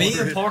 hollering. Me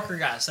and Parker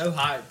got so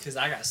hyped because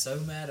I got so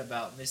mad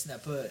about missing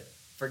that putt,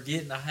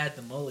 forgetting I had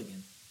the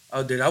mulligan.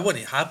 Oh, dude, I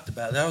wasn't hyped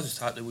about that. I was just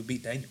hyped that we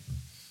beat Daniel.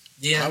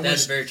 Yeah, I that's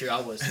was- very true.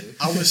 I was too.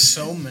 I was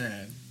so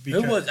mad.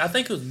 Who was? I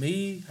think it was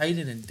me,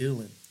 Hayden, and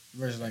Dylan.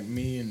 Versus like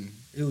me and,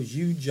 It was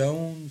you,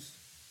 Jones.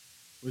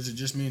 was it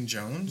just me and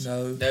Jones?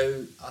 No,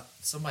 No,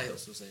 somebody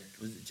else was there.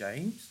 was it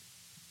James?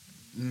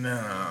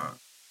 Nah,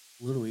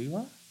 Little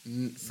Eli?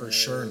 for No.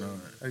 sure not.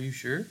 Are you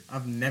sure?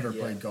 I've never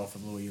Yeah. played golf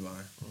with Lil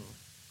Eli.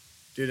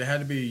 Dude, it had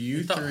to be You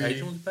you thought three.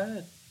 Hayden was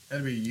bad? Had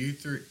to be you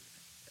three.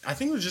 I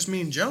think it was just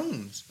me and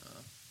Jones.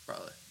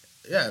 Probably.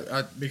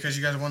 Yeah, because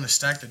you guys want to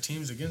stack the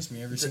teams against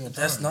me every single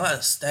time. That's not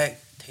a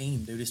stacked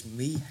team, dude. It's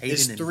me, Hayden,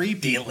 It's and three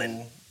Dylan.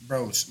 people,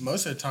 bro.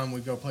 Most of the time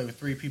we go play with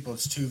three people.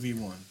 It's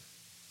 2v1,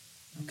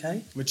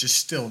 Okay, which is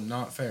still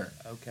not fair.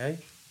 okay,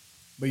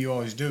 But you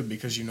always do it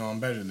because you know I'm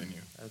better than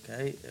you.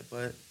 okay.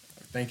 But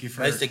Thank you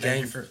for Makes the thank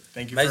game- you for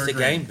thank you makes for the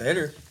agreeing. game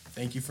better.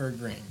 Thank you for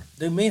agreeing.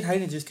 Dude, me and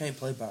Hayden just can't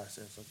play by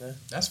ourselves, okay?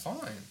 That's fine.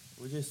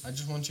 We just, I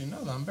just want you to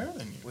know that I'm better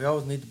than you. we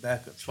always need the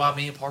backup. That's why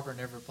me and Parker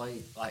never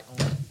played like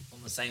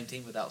on the same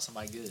team without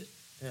somebody good.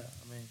 Yeah,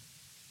 I mean,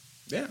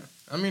 Yeah,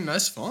 I mean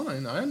that's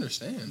fine. I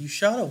understand. you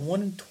shot a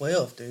 1 in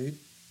 12, dude.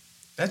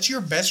 That's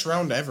your best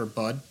round ever,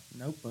 bud.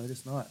 No, bud,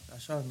 it's not. I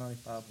shot a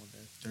 95 one day.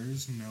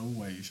 There's no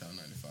way you shot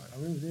 95.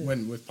 I really did.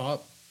 When with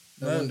Pop?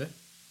 That No. one day?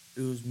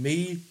 It was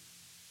me.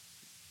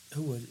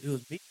 Who was it? It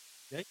was me.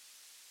 Jake.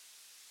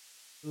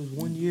 It was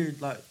 1 year,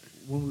 like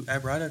when we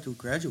right after we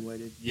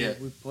graduated. Yeah.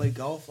 we played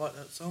golf like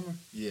that summer.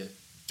 Yeah.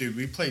 Dude,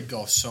 we played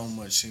golf so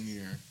much senior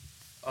year.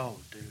 Oh,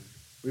 dude.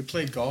 We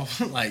played golf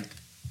like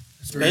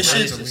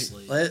Especially,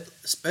 Religiously.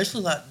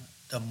 especially like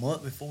the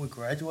month before we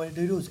graduated,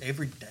 dude. It was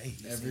every day.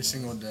 every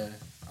single day.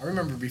 I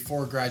remember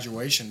before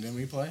graduation, didn't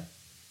we play?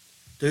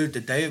 Dude,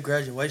 the day of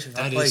graduation,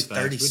 I That played is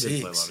facts. We did play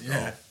a 36. lot of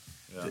Yeah. golf.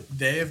 Yeah. The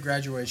day of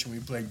graduation, we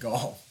played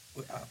golf.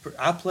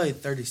 I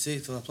played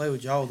 36, so I played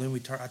with y'all. Then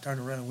I turned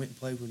around and went and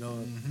played with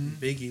Mhm.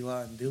 Big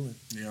Eli and Dylan.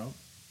 Yeah.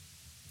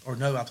 Or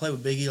no, I played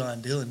with Big Eli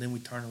and Dylan. Then we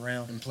turned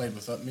around. And played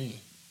with me.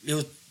 It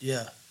was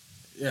yeah.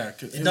 Yeah.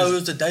 It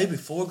was the day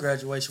before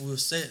graduation. We were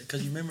set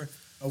because you remember.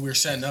 Oh, we were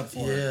setting up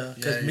for Yeah, it.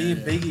 because me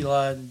and Big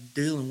Eli and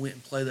Dylan went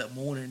and played that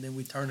morning, and then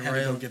we turned had to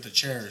go around. get the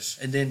chairs.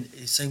 And then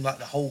it seemed like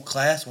the whole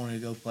class wanted to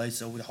go play,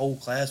 so the whole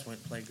class went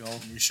and played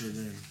golf. We sure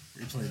did.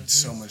 We played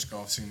so much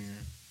golf senior year.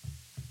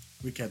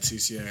 We kept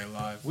CCA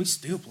alive. We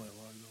still play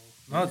a lot of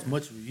golf. Not as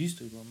much as we used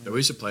to, but I mean, Yeah,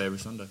 we should play every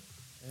Sunday.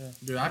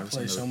 Dude, I Every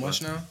play so single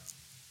much now.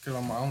 Because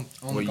I'm on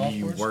the Well, golf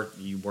you course.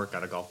 work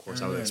at a golf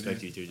course. I would Yeah,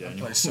 expect dude. you to, I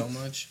Daniel. play so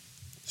much.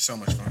 So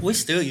much fun. we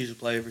still usually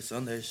play every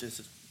Sunday.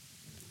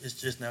 It's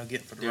just now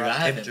getting for the Dude, I right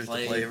haven't temperatures to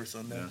played- play every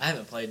Sunday. Yeah. I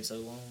haven't played in so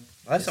long.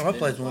 Last time I It's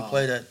played been was when a we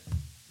played at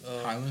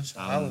Highlands. Highlands.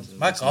 Highlands,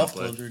 My that's golf not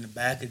played. clubs are in the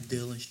back of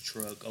Dylan's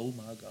truck. Oh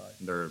my god.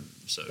 They're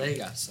so. They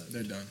got so.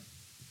 They're done.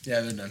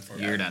 Yeah, they're done for.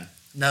 You're done.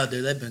 No,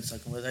 dude, they've been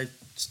sucking with. They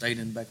stayed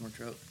in the back of my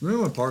truck.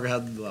 Remember when Parker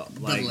had like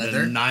the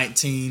leather?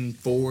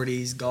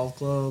 1940s golf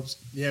clubs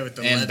Yeah, with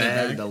the and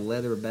leather bag. the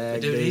leather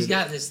bag? Dude, he's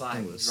got this like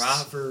It was-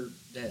 driver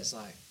that's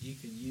like you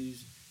can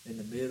use in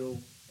the middle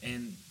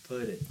and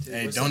put it. Too.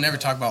 Hey, What's don't that ever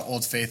called? talk about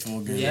Old Faithful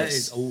again. Yeah. That Yes.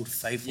 is old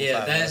faithful. Yeah,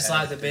 500 that's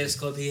like the habit, best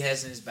club he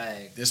has in his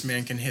bag. This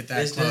man can hit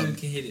that This club. dude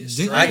can hit it Dude,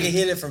 straight. dude. I can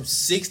hit it from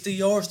 60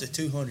 yards to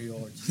 200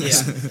 yards. Yeah,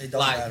 it don't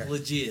like matter.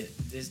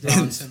 legit. This And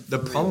dude's the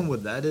for real. problem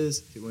with that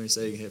is when you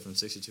say you can hit from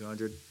 60 to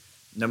 200,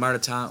 no matter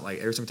time, like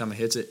every single time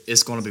he hits it,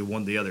 it's going to be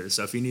one or the other.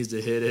 So if he needs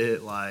to hit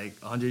it like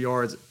 100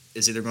 yards,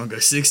 it's either going to go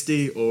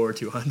 60 or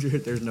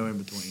 200. There's no in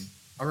between.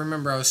 I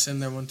remember I was sitting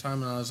there one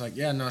time and I was like,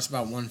 yeah, no, it's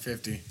about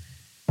 150.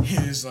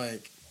 He was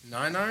like,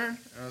 9 iron?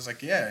 And I was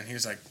like, yeah. And he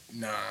was like,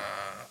 nah,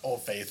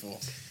 Old Faithful.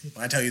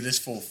 When I tell you this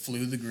fool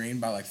flew the green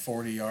by like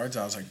 40 yards,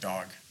 I was like,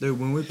 dog. Dude,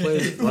 when we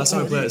played, last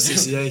time we played at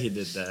 68, he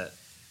did that.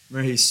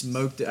 Remember he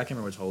smoked it? I can't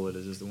remember which hole it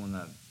is. It's the one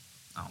that,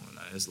 I don't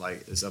know. It's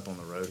like, it's up on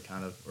the road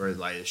kind of, or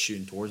like it's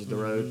shooting towards the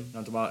road,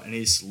 not the bottom. And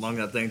he slung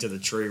that thing to the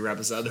tree right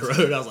beside the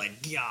road. I was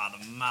like, God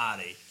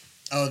almighty.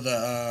 Oh,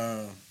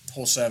 the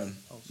hole 7.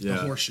 Yeah.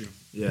 The horseshoe.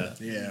 Yeah.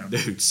 Yeah.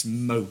 Dude,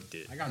 smoked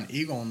it. I got an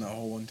eagle on that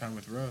hole one time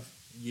with Ruff.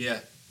 Yeah,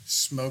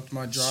 Smoked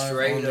my drive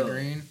straight on the up.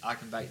 green. I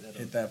can back that up.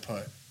 Hit that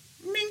putt.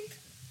 Mink.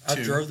 I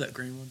Two. drove that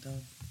green one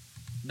time.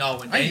 No,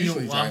 when I Daniel,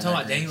 usually when I'm drive talking that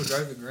about green. Daniel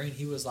drove the green,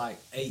 he was like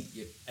 8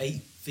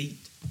 feet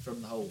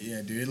from the hole.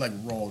 Yeah, dude, it like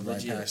rolled right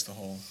Legit. past the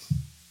hole.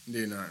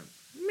 Dude, not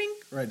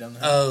mink right down the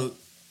hole. Oh,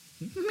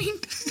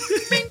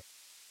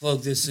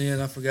 plug this in.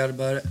 I forgot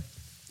about it.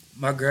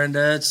 My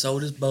granddad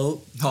sold his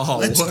boat. Oh,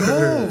 Let's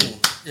word. go.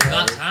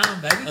 Not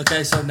time, baby.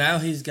 Okay, so now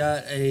he's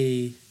got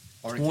a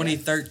Arctic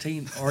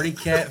 2013 Arctic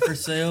Cat for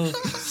sale,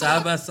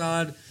 side by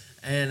side,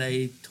 and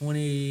a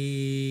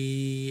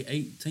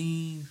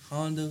 2018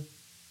 Honda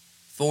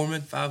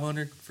Foreman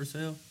 500 for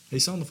sale.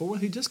 He's selling the 4-wheel.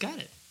 He just got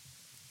it.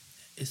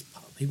 It's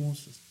pop. He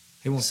wants to.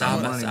 He wants Side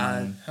some by money,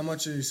 side. man. How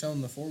much are you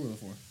selling the 4-wheeler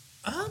for?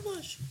 I'm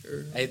not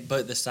sure. Hey,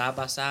 but the side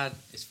by side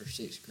is for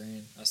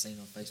 $6,000. I seen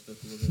on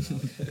Facebook a little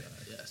bit.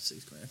 Yeah,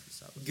 $6,000 for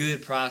side by side.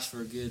 Good price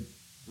for a good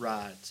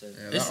ride. So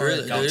Yeah, It's that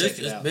really, Y'all dude, check it's,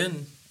 it it's out.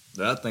 been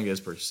That thing is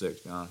pretty sick,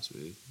 to be honest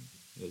with you.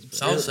 It's pretty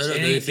solid It setup.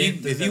 ain't Dude. If been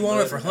you, through if that you want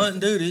it mud for or hunting,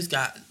 dude, it's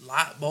got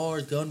light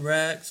bars, gun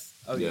racks.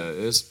 Oh yeah,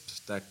 yeah, it's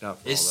stacked out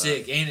for it's all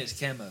that. sick and it's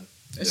camo.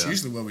 That's Yeah.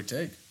 usually what we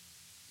take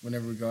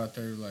whenever we go out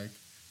there, like,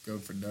 go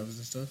for doves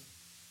and stuff.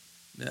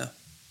 Yeah.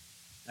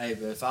 Hey,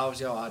 but if I was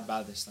y'all, I'd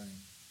buy this thing.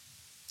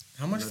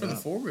 How much No for the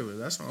doubt. 4-wheeler?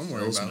 That's what I'm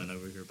worried about. Salesman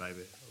over here,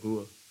 baby.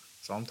 Ooh,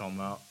 that's what I'm talking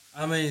about.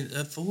 I mean,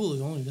 that fool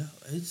is only got.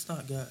 It's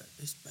not got.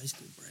 It's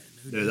basically brand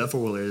new. Dude, that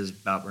 4-wheeler is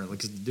about brand.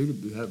 Because the dude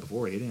who had it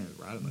before, he didn't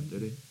ride it much,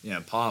 did he? Yeah,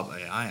 Pop.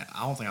 Hey, I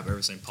don't think I've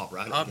ever seen Pop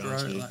ride it. I've to be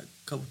honest rode it with you. like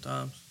a couple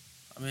times.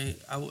 I mean,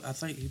 I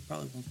think he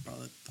probably wants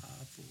probably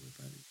 5 for it.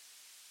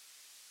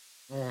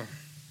 Probably.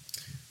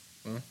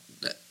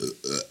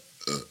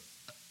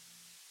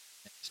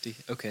 Nasty.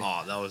 Okay.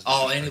 Oh, that was.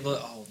 Oh, anybody?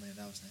 Oh man,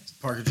 that was nasty.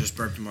 Parker just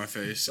burped in my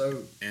face,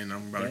 So, and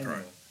I'm about to cry.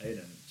 Daniel,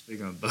 Hayden,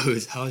 speaking of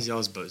boats, how's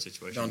y'all's boat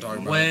situation? Don't talk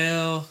going? about it.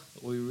 Well,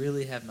 we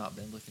really have not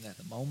been looking at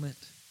the moment.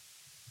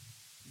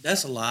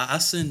 That's a lie. I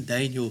send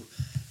Daniel.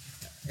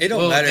 It don't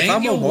Well, matter if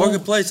Daniel I'm on won't-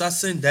 marketplace. I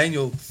send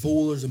Daniel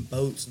foolers and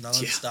boats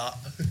nonstop.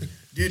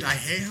 Dude, I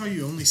hate how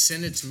you only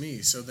send it to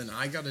me, so then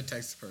I gotta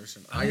text the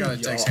person. I gotta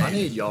need text y'all- I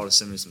Hayden. need y'all to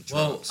send me some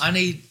Well, trucks. I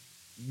need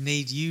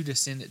you to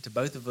send it to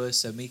both of us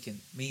so me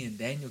and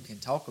Daniel can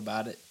talk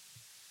about it,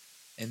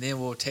 and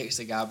then we'll text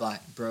the guy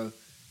like, bro,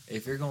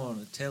 if you're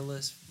going to tell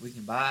us we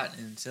can buy it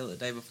and sell it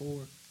the day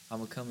before, I'm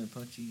gonna come and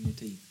punch you in your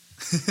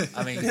teeth.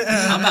 I mean,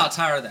 I'm about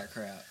tired of that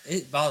crap.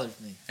 It bothers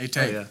me. Hey, Oh,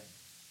 Tate, yeah.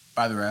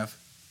 buy the RAV.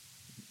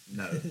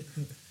 No.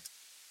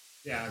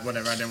 Yeah,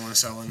 whatever. I didn't want to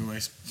sell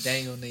anyways.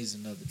 Daniel needs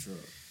another truck.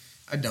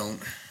 I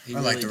don't. He I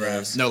like really the RAV.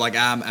 does. No, like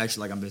I'm being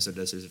so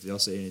dead serious. If y'all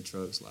see any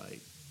trucks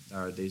like that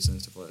are decent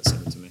and stuff like that,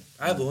 send it to me.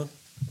 I have one.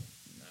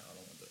 No,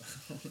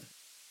 I don't want that.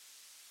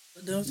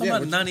 I'm talking Yeah, about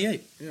but-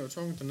 98. Yeah, what's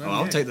wrong with the Oh,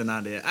 I'll take the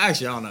 98.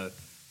 Actually, I don't know.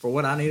 For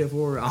what I need it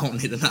for, I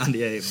don't need the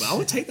 98, but I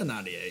would take the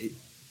 98.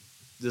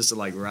 Just to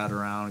like ride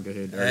around and go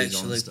hit dirty on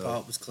Actually, stuff.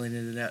 Pop was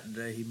cleaning it out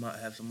today. He might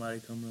have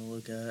somebody come and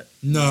look at it.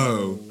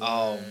 No.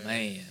 Oh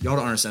man. Y'all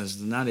don't understand this.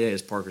 The 98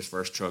 is Parker's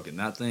first truck, and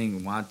that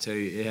thing, when I tell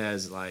you, it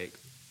has like,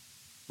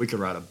 we could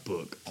write a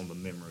book on the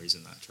memories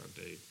in that truck,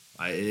 dude.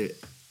 Like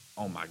it,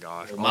 oh my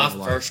gosh. Well, I my was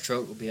like- first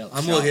truck will be out. The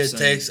I'm gonna shop get a soon.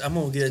 text. I'm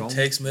gonna get a Phone?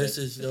 text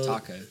message The though,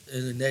 taco.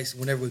 in the next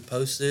whenever we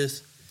post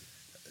this,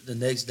 the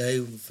next day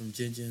from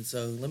Jinjin.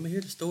 So let me hear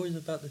the stories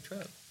about the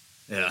truck.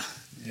 Yeah.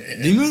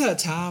 Do you remember that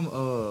time,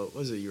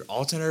 was it your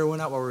alternator went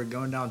out while we were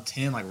going down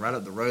 10, like right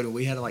up the road, and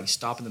we had to like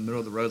stop in the middle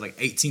of the road, like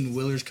 18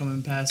 wheelers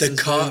coming past The us,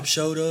 cop dude?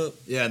 showed up.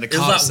 Yeah, and the It was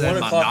cop like said 1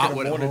 my o'clock knot in the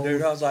wouldn't morning, hold.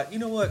 dude. I was like, you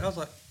know what? I was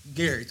like,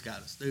 Gary's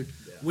got us, dude.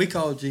 Yeah. We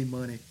called G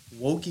Money,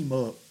 woke him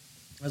up.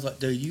 I was like,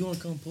 dude, you gonna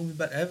come pull me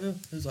back to Evan?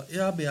 He was like,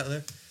 yeah, I'll be out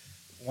there.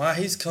 While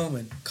he's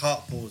coming,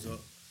 cop pulls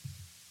up.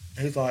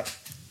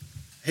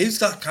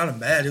 He's like kind of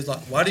mad. He was like,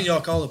 why didn't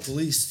y'all call the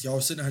police? Y'all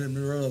were sitting out in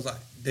the road. I was like,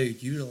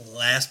 dude, you the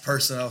last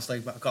person I was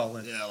thinking about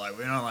calling. Yeah, like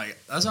we don't like.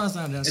 That's what I was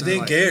thinking. And then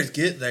like, Garrett's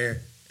get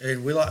there,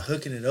 and we're like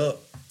hooking it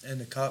up, and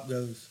the cop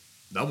goes,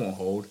 that won't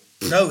hold.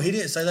 no, he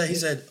didn't say that. He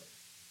said,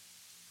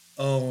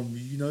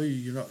 you know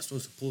you're not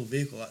supposed to pull a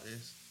vehicle like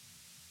this.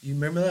 You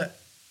remember that?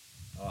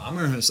 I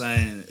remember him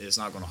saying it's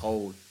not going to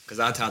hold because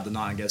I tied the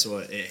knot, and guess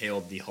what? It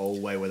held the whole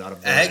way without a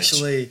budge.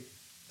 Actually,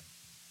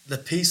 the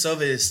piece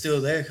of it is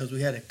still there because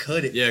we had to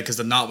cut it. Yeah, because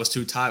the knot was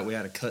too tight. We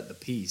had to cut the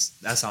piece.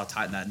 That's how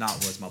tight that knot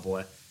was, my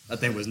boy. That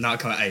thing was not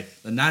coming. Hey,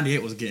 the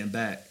 98 was getting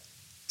back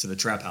to the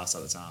trap house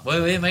at the time.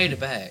 Well, it made it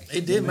back.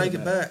 It did make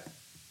it back.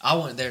 I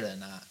wasn't there that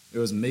night. It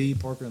was me,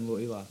 Parker, and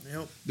little Eli.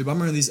 Yep. Dude, I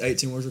remember these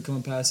 18 wheelers were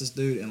coming past us,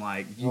 dude, and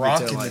like you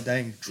Rocking could tell, the like,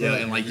 dang truck. yeah,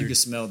 and like you could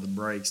smell the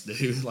brakes,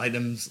 dude. Like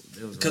them,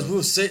 it was Because rough. we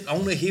were sitting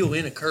on the hill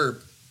in a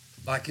curb.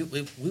 Like,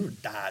 we were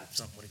died of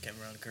something when it came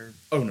around the curb.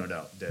 Oh, no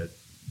doubt, dead,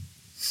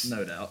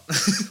 no doubt.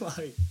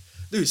 Like,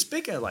 dude,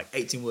 speaking of like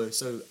 18 wheelers,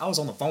 so I was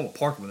on the phone with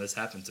Parker when this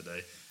happened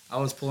today. I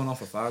was pulling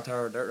off a Fire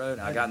Tower dirt road,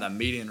 and I got in that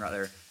median right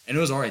there, and it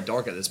was already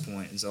dark at this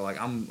point. And so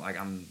I'm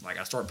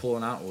I start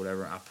pulling out or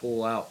whatever. I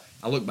pull out.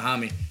 I look behind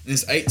me, and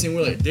this 18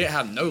 wheeler didn't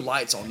have no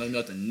lights on, no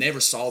nothing.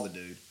 Never saw the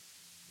dude.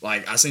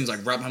 Like I seen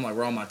like right behind, like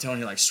right on my tail, and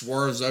he like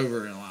swerves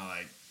over, and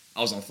like I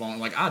was on the phone.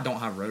 Like I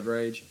don't have road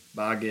rage,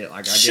 but I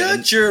get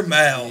Shut your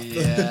mouth.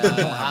 Yeah, have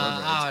road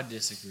I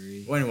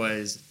disagree. Well,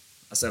 anyways,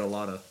 I said a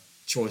lot of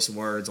choice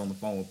words on the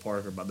phone with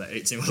Parker about that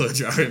 18-wheeler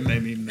driver. It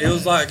made me mad. It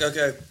was like,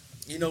 okay,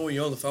 you know when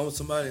you're on the phone with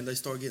somebody and they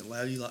start getting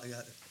loud, you like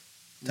got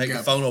to take the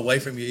phone away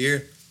from your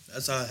ear.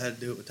 That's how I had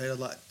to do it with Taylor.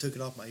 Like took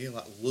it off my ear, and,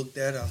 like looked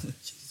at it. I was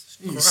like,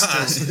 Jesus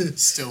Christ!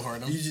 Still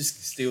hard on. You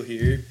just still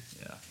hear it.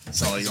 Yeah.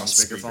 It's all you on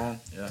speakerphone.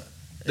 Yeah.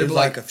 It was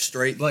like a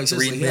straight Like 3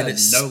 seriously, he had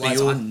minutes no lights.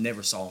 spiel. I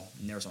never saw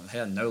him. He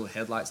had no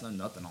headlights, no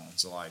nothing on.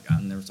 So like I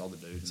never saw the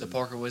dude. So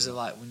Parker, was it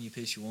like when you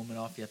piss your woman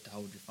off, you have to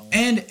hold your phone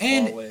And-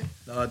 far away?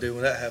 No, dude,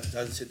 when that happens,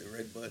 I just hit the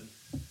red button.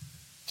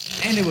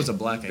 And it was a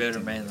black. You better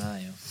 18 man than I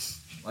am.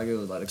 Like it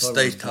was like the color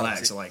Stay was black.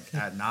 toxic. So like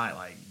at night,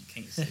 like you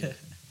can't see it.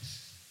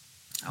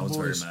 I was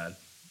Boys. very mad.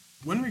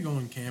 When are we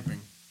going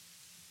camping?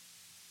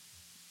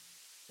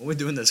 When we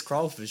doing this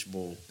crawfish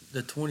bowl.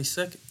 The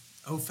 22nd.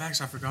 Oh, facts!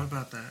 I forgot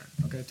about that.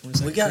 Okay,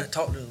 22nd. We got to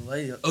talk to the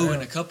lady up Oh, there.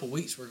 in a couple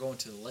weeks we're going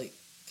to the lake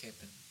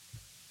camping.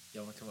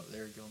 Y'all want to come up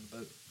there and go on the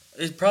boat?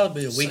 It'd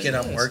probably be a Say weekend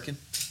I'm yes. working.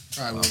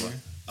 All right, well,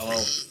 Oh,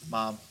 well,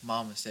 my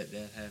mom and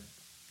stepdad have.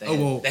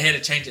 They had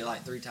to change it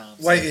like 3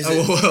 times. Wait, is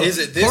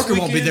it this Parker weekend?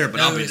 won't be there, but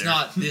no, I'll be it's there.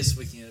 not this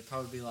weekend. It'll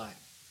probably be like.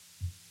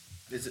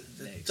 Is it?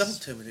 Next.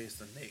 Don't tell me it's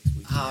the next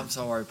weekend. I'm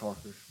sorry,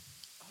 Parker.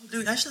 Oh,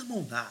 dude, actually, I'm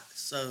on night,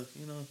 so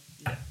you know,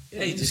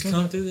 Hey, just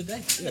come through the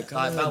day. Yeah, come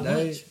like through by the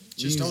day. lunch.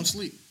 just You- don't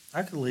sleep.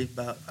 I could leave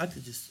about. I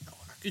could just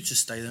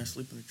stay there and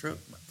sleep in the truck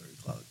about 3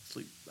 o'clock.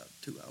 Sleep about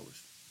 2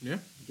 hours. You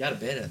got a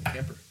bed at the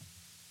camper.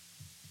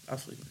 I'll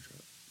sleep in the truck.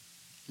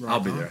 Right I'll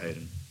be on. there,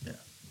 Hayden.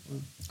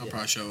 I'll Yeah.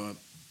 probably show up.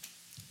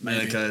 Man,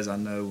 Maybe. because I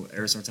know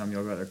every single time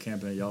y'all go out there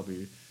camping, y'all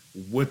be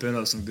whipping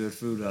up some good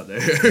food out there.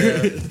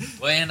 Yeah.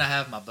 Well, and I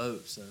have my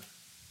boat, so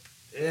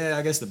Yeah,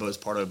 I guess the boat's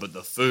part of it, but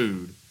the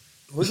food.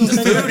 We're the gonna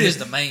take it food out. is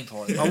the main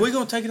part. Are we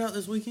gonna take it out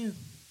this weekend?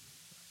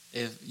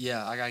 I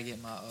gotta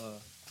get my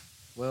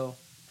well,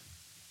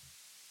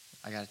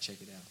 I gotta check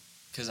it out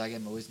because I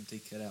get my wisdom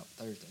teeth cut out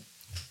Thursday.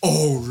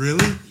 Oh,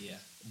 really? Yeah.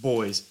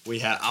 Boys,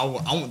 I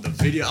want the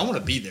video. I want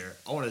to be there.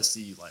 I want to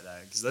see you like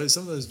that because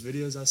some of those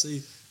videos I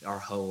see are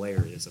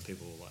hilarious of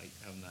people like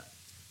having that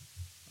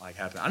like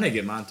happen. I need to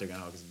get mine taken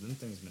out because them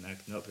things been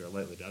acting up here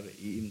lately. I've been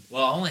eating.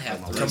 Well, I only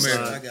have Come 3. Come here,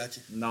 side. I got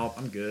you. No,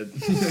 I'm good.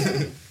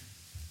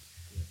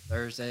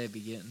 Thursday,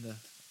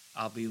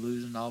 I'll be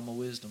losing all my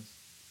wisdom.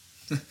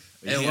 You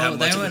Hey, can't well, have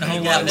much they of went it a whole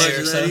anyway. lot Got much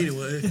there, of so- that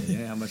anyway.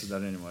 Yeah, how much of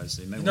that anyway?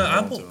 So you may No, want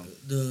I'm. to go to 'em.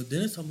 The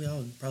dentist told me I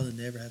would probably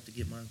never have to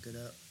get mine cut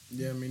out.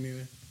 Yeah, me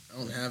neither. I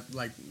don't have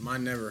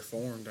mine never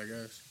formed. I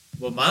guess.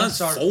 Well, Mine's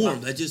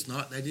formed. They just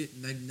not. They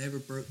didn't. They never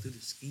broke through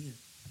the skin.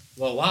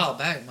 Well, a while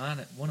back,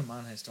 one of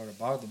mine had started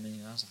bothering me,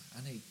 and I was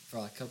like, I need for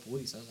like a couple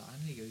weeks. I was like,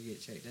 I need to go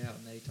get checked out,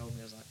 and they told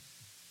me I was like,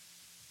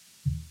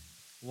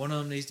 one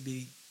of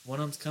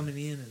them's coming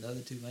in, and the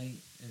other 2 ain't,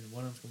 and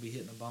one of them's gonna be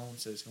hitting a bone,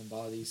 so it's gonna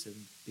bother you. So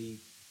it'd be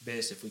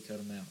best if we cut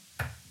them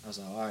out. I was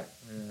like, all right,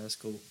 yeah, that's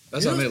cool.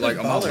 That's You what I know mean. what's Like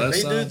been on my bothering left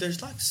me, side. dude,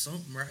 there's like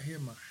something right here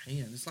in my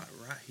hand. It's like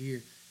right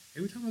here.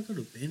 Every time I go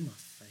to bend my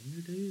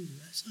finger, dude,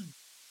 that's like,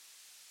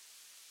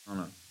 I don't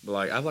know, but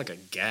like I have like a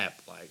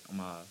gap like on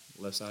my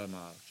left side of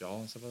my jaw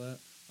and stuff like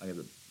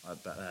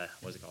that.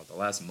 What's it called? The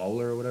last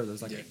molar or whatever.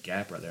 There's like a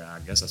gap right there. And I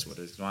guess that's what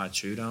it is. When I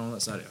chewed on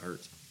that side, it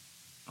hurts.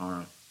 I don't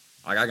know.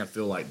 Like I can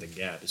feel like the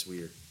gap. It's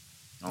weird.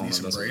 I don't Need know.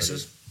 some That's what that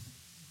braces? is.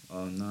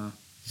 Oh no.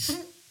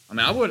 I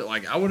mean, I would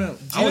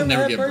ever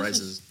never have get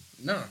braces? braces.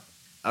 No.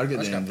 I would get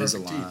I the just got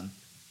perfect Invisalign.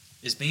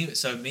 It's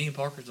me and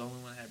Parker's the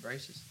only one that had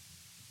braces.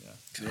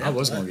 Yeah, I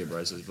was gonna get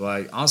braces, but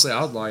like honestly,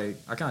 I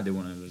kind of do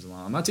want an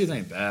Invisalign. My teeth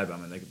ain't bad, but I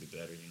mean they could be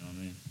better. You know what I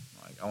mean?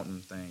 Like I want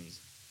them things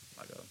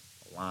like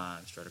a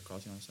line straight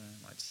across. You know what I'm saying?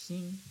 Like,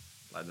 ting,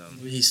 like them.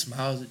 when he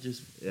smiles, it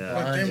just. Yeah.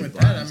 But then it with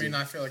that, I blinds mean, you.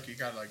 I feel like you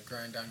gotta like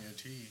grind down your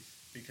teeth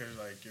because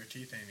like your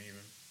teeth ain't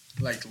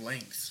even like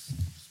length.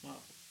 I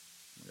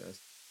guess.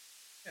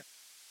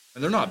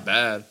 And they're not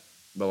bad,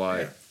 but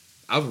like Yeah.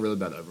 I have a really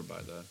bad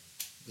overbite though.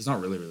 It's not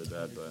really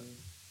bad, but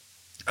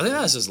I think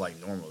that's just like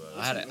normal though.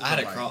 I had It's a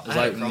like- cross. it's I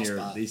had like a when cross your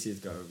spot. these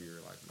teeth go over your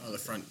like. Oh,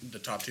 the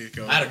top tooth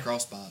go. I had a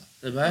cross spot.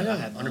 The back, I I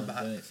had mine, under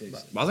but it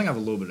fixed it. But I think I have a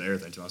little bit of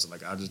everything too. I said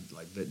like I just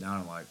like bit down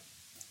and like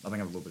I think I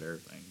have a little bit of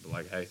everything. But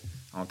like hey,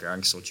 I don't care. I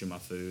can still chew my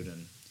food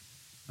and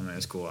I mean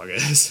it's cool. I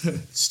guess.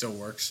 It still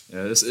works. yeah,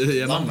 As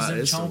long my as them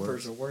it still chompers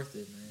works. are worth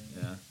it,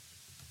 man. Yeah.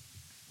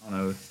 I don't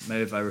know.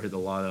 Maybe if I ever hit the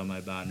lotto, I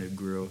might buy a new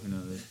grill. You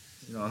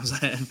know what I'm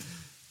saying?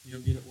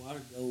 You'll get it white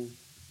or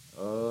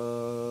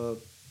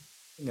gold.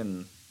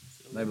 Thinking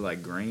maybe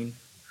like green.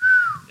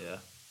 Yeah,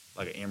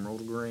 like an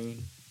emerald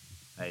green.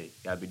 Hey,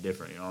 gotta be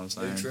different. You know what I'm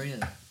saying? New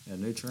trend. Yeah,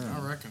 new trend. I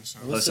reckon so.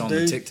 What's on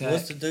the Tic Tac?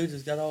 What's the dude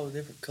that's got all the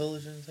different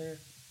colors in his hair?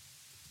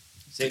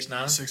 6'9".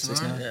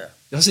 6'9". Yeah.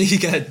 Y'all see he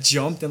got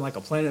jumped in like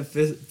a Planet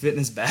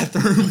Fitness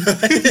bathroom?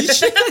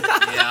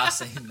 Yeah, I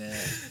seen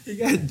that. He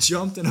got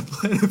jumped in a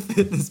Planet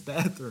Fitness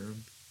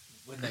bathroom.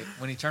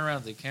 When he turned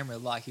around to the camera,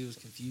 like he was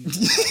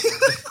confused.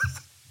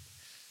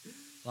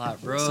 Like,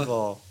 First of bro,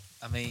 all,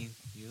 I mean,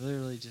 you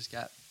literally just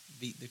got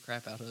beat the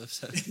crap out of.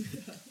 So.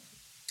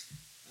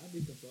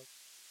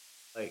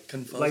 like,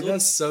 Confuzzled? like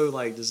that's so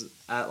like just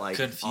at like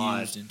Confused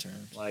odd. in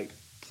terms. Like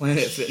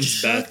Planet Fitness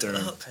Shut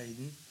bathroom. up,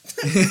 Hayden.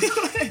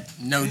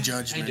 No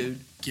judgment. Hey, dude,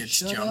 Gets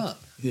shut jumped.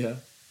 up. Yeah.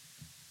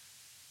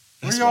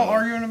 What are That's y'all why-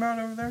 arguing about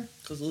over there?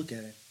 Cause look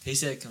at it. He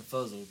said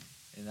confuzzled,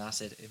 and I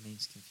said it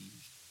means confused.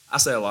 I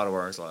say a lot of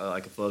words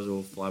like a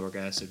fuzzle,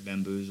 flabbergasted,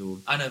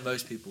 bamboozled. I know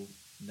most people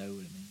know what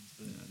it means,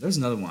 but Yeah, there's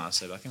another one I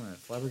said, but I can't remember.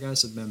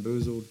 Flabbergasted,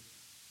 bamboozled,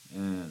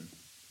 and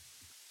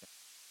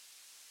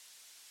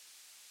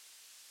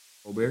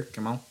cold beer.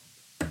 Come on.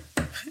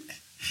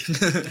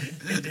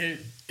 It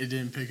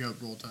didn't pick up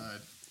Roll Tide.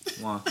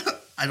 Why?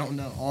 I don't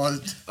know.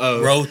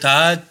 Oh, Roll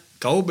Tide.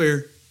 cold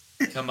beer.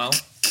 come on.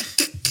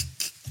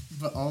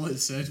 But all it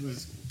said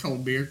was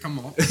cold beer. Come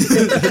on.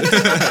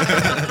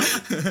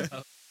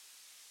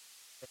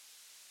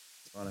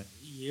 Funny.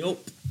 Yep.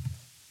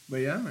 But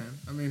yeah, man.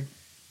 I mean,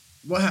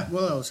 what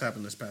else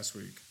happened this past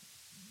week?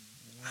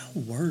 I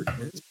worked.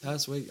 This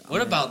past week.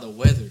 What about the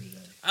weather today?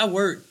 I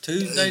worked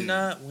Tuesday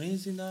night,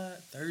 Wednesday night,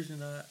 Thursday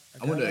night.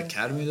 I went to got off.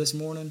 Academy this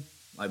morning,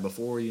 like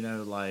before,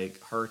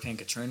 like Hurricane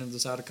Katrina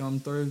decided to come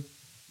through.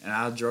 And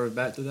I drove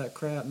back through that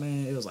crap,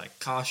 man. It was like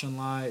caution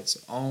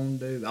lights on,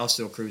 dude. I was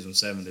still cruising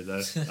 70,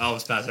 though. I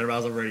was past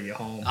everybody. I was ready to get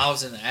home. I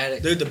was in the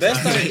attic. Dude, the best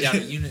trying to thing- get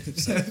down a unit.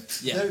 So,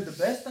 yeah. Dude, the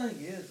best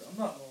thing is, I'm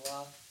not gonna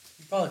lie.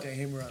 You probably can't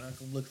hear me right now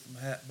because I'm looking for my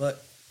hat.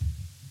 But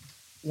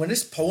when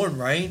it's pouring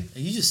rain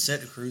and you just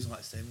set the cruise on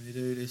like 70,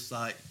 dude, it's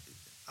like,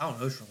 I don't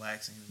know, it's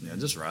relaxing. Yeah,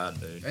 just ride,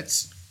 dude.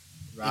 That's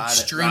Ride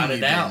extremely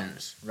it out. bad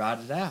news. Ride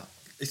it out.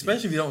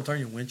 Especially if you don't turn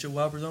your windshield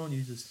wipers on,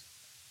 you just.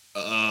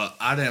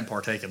 I didn't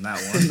partake in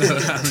that one.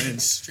 I mean,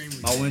 Extremely.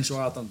 my windshield,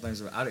 I thought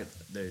things were.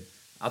 Dude,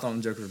 I thought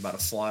them jokers were about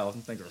to fly off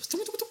and think they were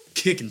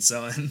kicking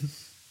something.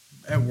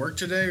 At work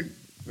today.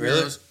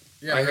 Really?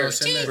 Yeah, I we heard were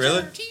sitting there.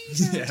 Really?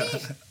 Yeah.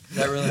 Is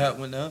that really how it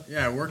went down?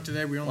 Yeah, at work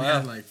today we only Wow.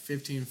 had like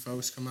 15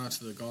 folks come out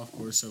to the golf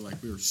course, so like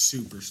we were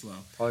super slow.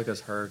 Probably because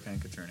Hurricane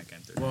Katrina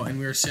came through. Well, and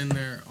we were sitting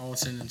there, all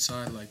sitting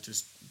inside, like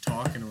just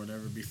talking or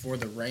whatever, before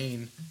the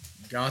rain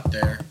got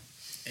there,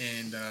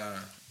 and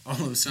all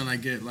of a sudden I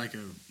get like a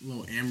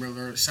little Amber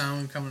Alert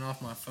sound coming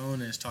off my phone,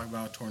 and it's talking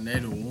about a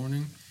tornado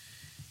warning,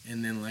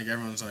 and then like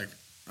everyone's like,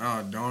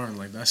 "Oh darn,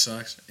 like that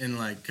sucks," and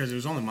like because it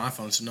was only my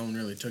phone, so no one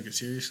really took it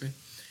seriously.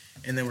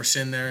 And then we're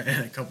sitting there,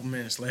 and a couple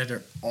minutes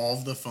later, all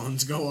of the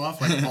phones go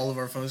off, like all of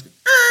our phones go,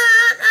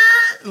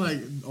 like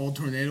all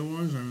tornado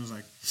warnings, and I was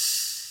like,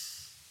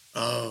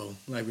 oh,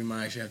 like we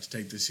might actually have to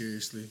take this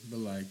seriously. But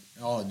like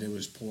all it did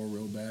was pour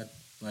real bad.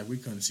 Like we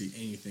couldn't see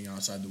anything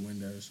outside the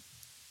windows.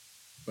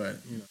 But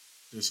you know,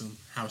 there's some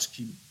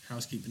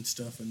housekeeping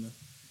stuff in the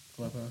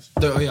clubhouse.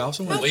 Oh yeah, I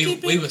also want to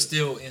We were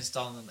still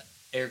installing the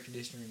air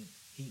conditioner and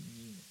heating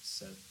units.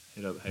 So,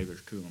 hit up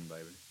Hager's Cooling,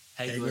 baby.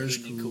 Hagler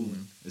heating and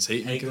cooling. Is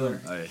heating and Hagler. cooling?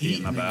 Oh, yeah,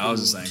 heating. My Heating bad. and I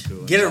was just cooling. saying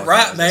cooling. Get it Sorry,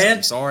 right, guys.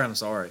 man. I'm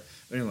sorry.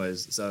 But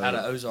anyways, so Out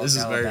of Ozark, this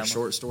is a very Alabama.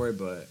 short story,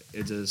 but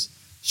it just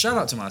shout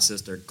out to my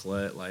sister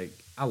Colette. Like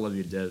I love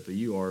you to death, but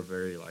you are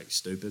very like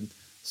stupid.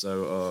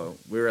 So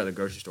we were at the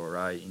grocery store,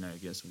 right? You know,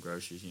 getting some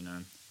groceries, you know,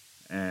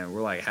 and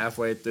we're like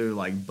halfway through,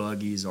 like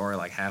buggies are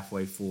like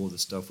halfway full of the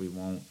stuff we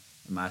want.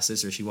 And my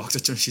sister, she walks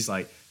up to me, she's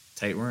like,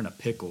 "Tate, we're in a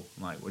pickle."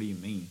 I'm like, "What do you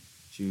mean?"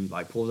 She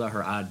like pulls out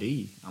her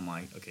ID. I'm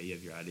like, "Okay, you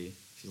have your ID."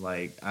 She's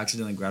like, "I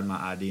accidentally grabbed my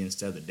ID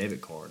instead of the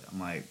debit card." I'm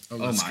like, Oh,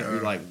 "Oh let's my!" go.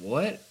 You're like,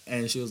 "What?"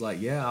 And she was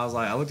like, "Yeah." I was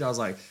like, I looked, I was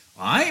like,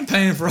 well, "I ain't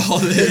paying for all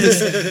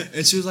this."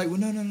 And she was like, "Well,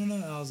 no."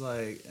 I was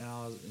like,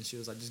 and she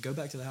was like, "Just go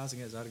back to the house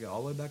again." So I had to go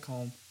all the way back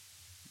home.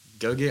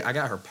 I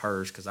got her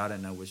purse because I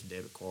didn't know which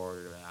debit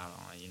card. I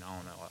don't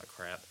know all that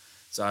crap.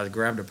 So I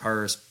grabbed her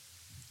purse,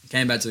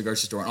 came back to the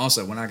grocery store, and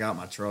also when I got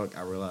my truck,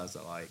 I realized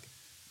that like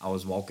I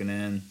was walking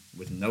in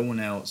with no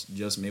one else,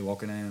 just me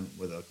walking in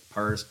with a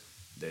purse.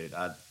 Dude,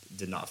 I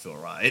did not feel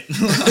right.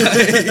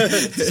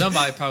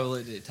 Somebody probably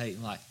looked at Tate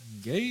and like,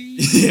 gay.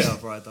 Yeah, I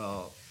probably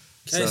thought.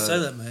 Can't So- say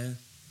that, man.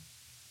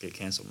 Get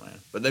canceled, man.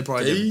 But they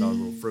probably did thought it was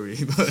a little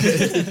fruity.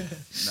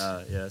 But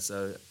nah, yeah.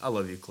 So I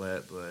love you,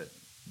 Colette, but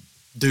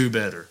do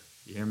better.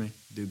 You hear me?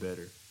 Do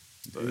better.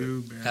 But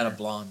Ooh, better. Had a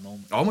blonde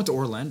moment. I went to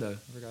Orlando.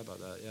 I forgot about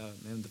that. Yeah,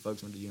 me and the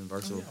folks went to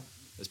Universal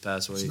this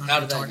past Let's week. not How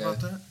gonna did that talk go?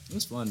 about that. It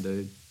was fun,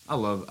 dude. I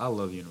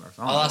love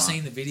Universal. All I I've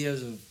seen the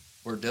videos of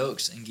were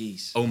ducks and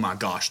geese. Oh my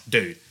gosh,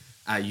 dude!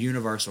 At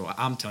Universal,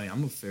 I'm telling you, I'm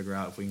gonna figure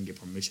out if we can get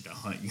permission to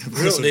hunt We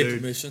Universal, don't need dude.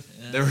 permission.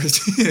 Yeah. There was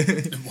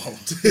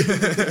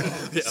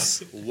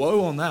yeah.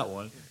 Whoa on that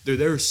one, dude.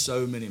 There were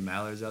so many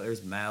mallards out there.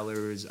 There's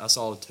mallards. I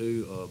saw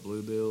 2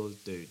 bluebills,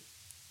 dude,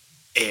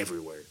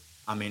 everywhere.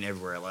 I mean,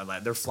 everywhere.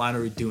 Like they're flying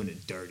over, doing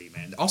it dirty,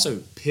 man. Also,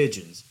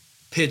 pigeons.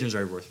 Pigeons are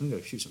everywhere. We can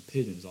go shoot some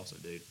pigeons, also,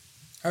 dude.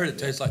 I heard it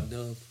tastes like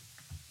dove.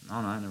 I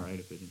don't know. I never ate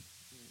a pigeon.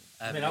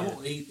 I mean, I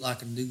won't eat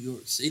like a New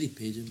York City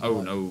pigeon. but Oh,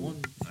 like no.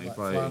 One You like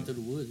probably- flying through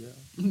the woods, yeah.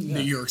 New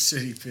York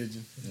City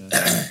pigeon.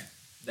 Yeah.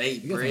 They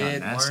eat You gotta think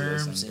bread, how nasty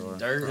those worms, things and are.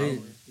 dirt. Hey,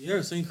 you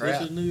ever seen Crap.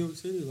 pictures of New York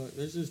City? Like,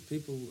 there's just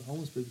people,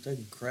 homeless people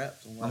taking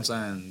craps on I'm like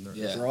saying,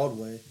 Yeah.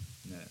 Broadway.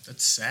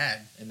 That's sad.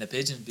 And the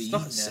pigeons be It's eating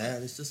not that.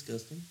 sad. It's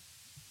disgusting.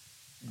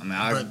 I mean,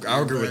 I But-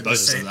 agree but with at both the of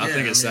same- them. I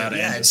think it's yeah, sad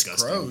yeah, and it's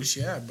disgusting. gross,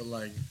 yeah, but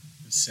like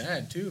it's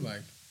sad too.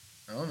 Like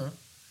I don't know,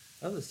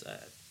 That's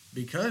sad.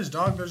 because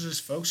dog, there's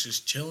just folks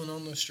just chilling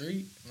on the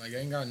street, like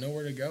ain't got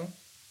nowhere to go,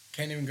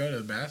 can't even go to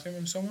the bathroom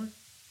in somewhere.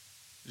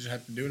 Just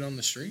have to do it on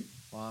the street.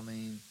 Well, I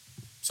mean,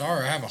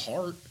 Sorry, I have a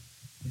heart.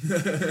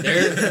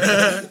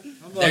 Their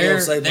I'm not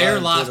gonna say their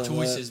mine life put on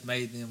choices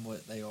made them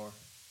what they are.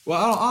 Well,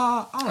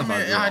 I don't know.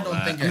 If I I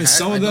don't think I mean, it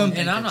some ha- of I don't them. think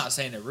And I'm it's- not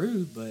saying it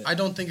rude, but I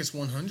don't think it's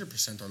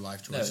 100% their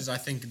life No. choices. I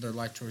think their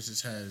life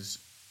choices has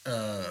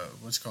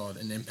what's called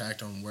an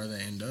impact on where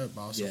they end up.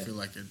 I also Yeah. feel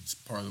like it's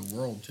part of the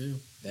world too.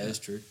 that is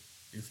true.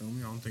 You feel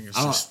me? I don't think it's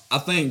I don't. just I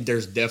think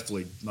there's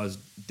most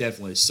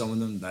definitely some of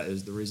them that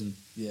is the reason.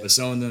 Yeah. But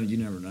some of them you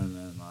never know,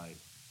 man. Like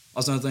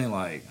also another thing,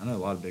 like I know a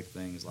lot of big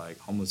things, like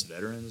homeless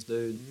veterans,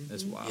 dude.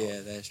 That's wild.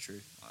 Yeah, that's true.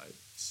 Like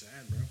sad,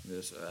 bro.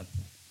 it's sad.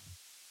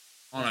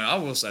 I don't know. I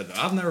will say though,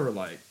 I've never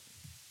like.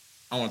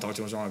 I don't want to talk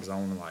too much on it because I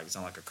don't want to like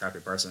sound like a crappy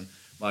person.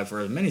 Like for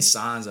as many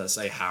signs that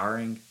say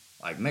hiring,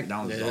 like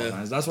McDonald's is all Yeah.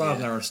 kinds. That's why I've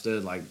Yeah. never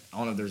understood. Like I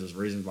don't know if there's just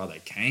reasons why they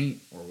can't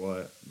or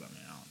what. But I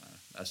mean, I don't know.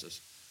 That's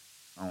just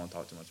I don't want to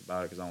talk too much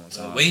about it because I don't want to.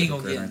 So sound we like ain't a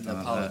gonna get hypocrite or into anything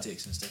like that.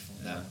 politics and stuff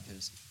like that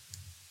because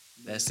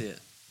that's it.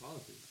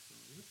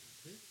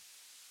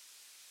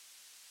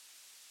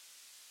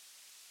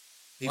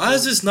 Why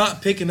is this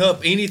not picking up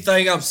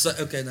anything I'm saying?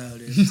 Okay, no,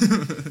 it is.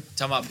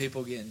 Talking about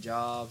people getting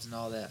jobs and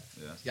all that.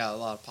 Yeah. It's got a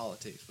lot of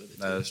politics with it.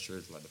 That Too. is true.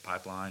 It's like the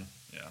pipeline.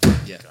 Yeah.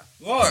 Yeah. Okay.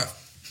 Laura,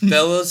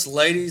 fellas,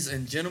 ladies,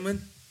 and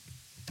gentlemen.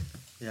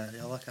 Yeah,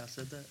 y'all like I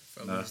said that?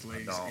 Fellas, No, I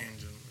ladies, don't. and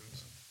gentlemen.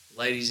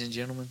 Ladies and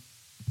gentlemen,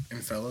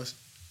 And fellas.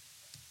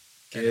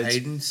 And Kids.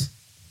 Hayden's,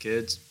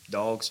 Kids,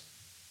 dogs,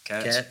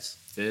 cats, cats.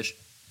 fish.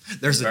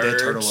 There's a dead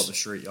turtle Birds. up the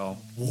street, y'all.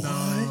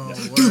 No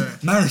Dude, way.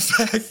 matter of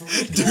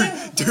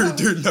fact,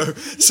 dude, no.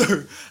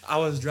 So I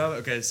was driving.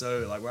 Okay,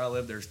 so like where I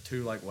live, there's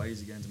two like ways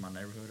to get into my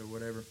neighborhood or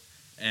whatever.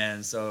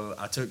 And so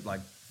I took like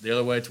the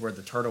other way to where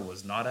the turtle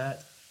was not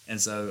at. And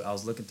so I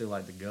was looking through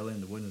like the gully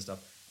and the wood and stuff,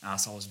 and I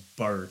saw this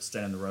bird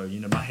standing in the road.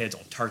 You know, my head's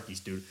on turkeys,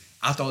 dude.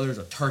 I thought there was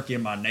a turkey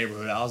in my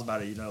neighborhood. I was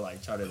about to,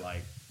 like try to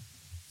like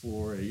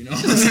floor it, you know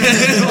what I'm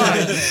saying?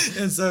 Like,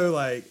 and so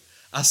like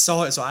I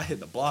saw it, so I hit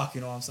the block,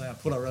 you know what I'm saying? I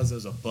put out realized it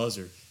was a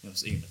buzzard, it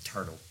was eating a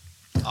turtle.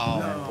 oh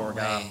No, poor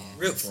guy. guy,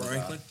 Real Poor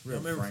Franklin. guy. Real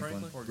Remember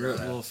Franklin. Franklin? real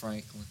little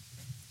Franklin.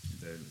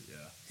 Dude, yeah.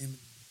 Him-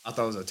 I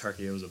thought it was a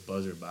turkey, it was a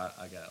buzzard, but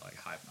I got like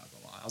hyped, not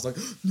gonna lie. I was like,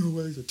 no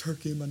way, there's a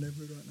turkey in my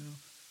neighborhood right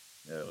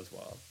now. Yeah, it was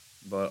wild.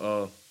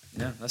 But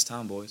yeah, that's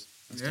time, boys.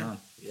 That's Yeah. time.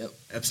 Yep.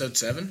 Episode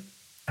 7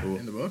 Cool.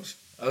 in the books.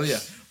 Oh yeah.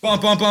 Bum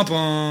bum bum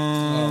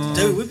bum.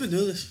 Dude, we've been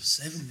doing this for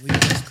 7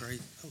 weeks. That's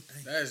crazy. Oh,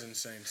 dang. That is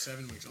insane.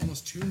 7 weeks,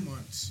 almost 2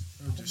 months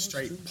of just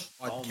straight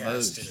Almost.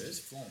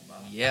 podcasting.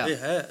 Yeah. It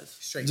has.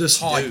 Straight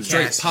Just podcasting.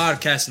 straight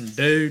podcasting,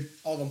 dude.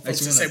 All them Makes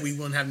folks me that wanna- said we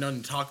wouldn't have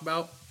nothing to talk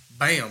about.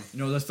 Bam. You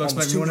know what those folks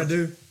Almost make me 2 want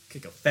to do?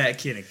 Kick a fat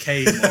kid in a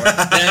cave, Mark.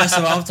 That's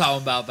what I'm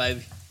talking about,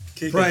 baby.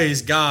 Kick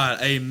Praise God,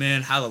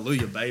 amen,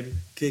 hallelujah, baby. a,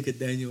 kick a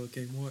Daniel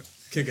K. Mark.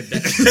 Kick a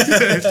dad.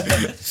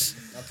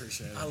 I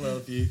appreciate it. I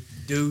love you.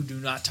 Dude, do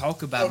not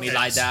talk about me Okay,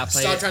 like that. I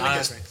play. stop trying to I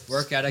kiss me.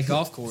 work at a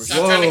golf course.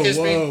 Stop trying to Whoa, kiss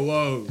me. whoa,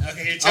 whoa.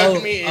 Okay, you're choking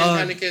Oh, me and you're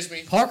trying to kiss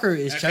me. Parker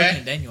is Okay.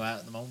 choking Daniel out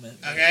at the moment.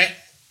 Okay.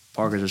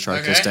 Parker just tried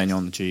to kiss Daniel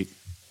on the cheek.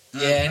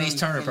 Yeah, and he's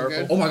turning I'm purple.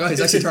 good. Oh my God,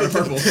 he's actually turning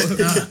purple.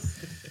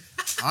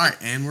 All right,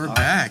 and we're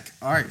back.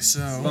 All right, so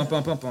Bum,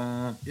 bum, bum,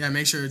 bum. yeah,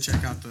 make sure to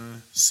check out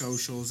the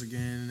socials again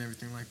and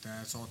everything like that.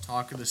 It's all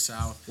Talk of the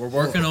South. We're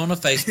working on a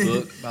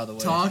Facebook, by the way.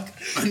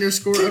 Talk_of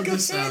the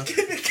South.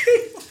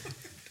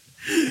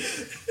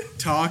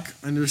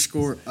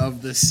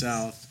 Talk_of the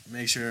South.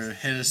 Make sure to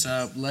hit us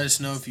up. Let us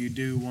know if you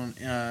do want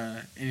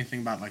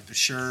anything about like the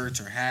shirts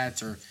or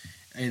hats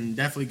and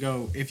definitely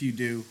go if you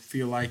do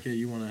feel like it.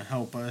 You want to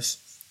help us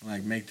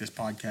like make this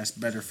podcast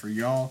better for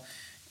y'all.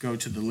 Go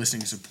to the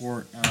listening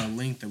support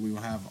link that we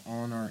will have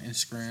on our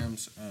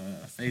Instagrams,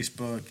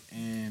 Facebook,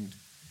 and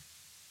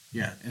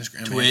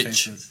Instagram,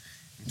 Twitch. and Facebook,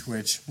 and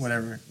Twitch,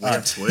 whatever. We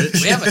have Twitch.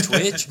 We have a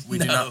Twitch. We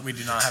do not. We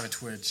do not have a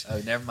Twitch.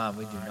 Oh, never mind.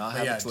 We do Alright, not but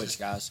have yeah, a Twitch, just-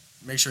 guys.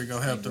 Make sure you go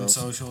help them Girls.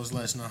 socials.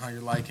 Let us know how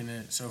you're liking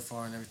it so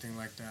far and everything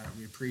like that.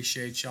 We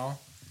appreciate y'all.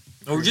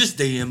 Or just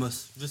DM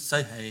us. Just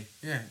say hey.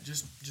 Yeah,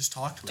 just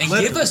talk to us. And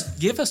Let-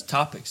 give us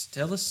topics.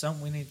 Tell us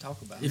something we need to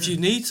talk about. If you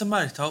need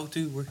somebody to talk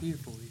to, we're here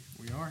for you.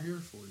 We are here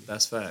for you.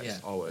 That's facts, yeah,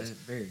 always.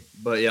 very.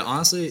 But yeah,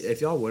 honestly,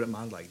 if y'all wouldn't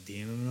mind like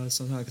DMing us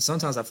sometimes, because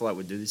sometimes I feel like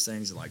we do these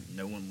things and like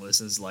no one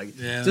listens. Like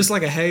Yeah. just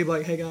like a hey,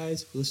 like hey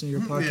guys, listen to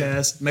your Yeah.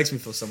 podcast. Makes me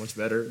feel so much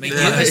better. I mean,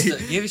 Yeah.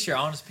 give us your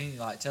honest opinion.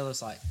 Like, tell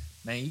us, like,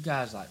 man, you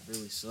guys like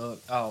really suck.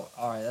 Oh,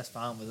 all right, that's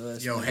fine with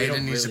us. Yo, We Hayden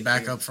don't needs really to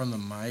back care. up from the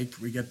mic.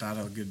 We get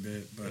that a good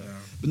bit, but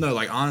But no,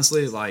 like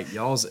honestly, like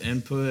y'all's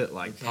input,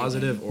 like Okay,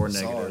 positive man. or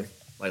Sorry. negative,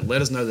 like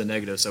let us know the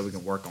negative so we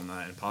can work on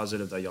that, and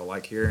positive that y'all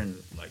like hearing,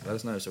 like let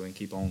us know so we can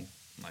keep on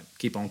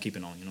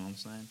keeping on. You know what I'm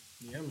saying?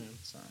 yeah, man.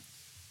 So,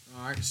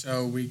 All right,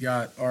 so we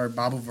got our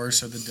Bible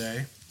verse of the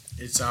day.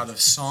 It's out of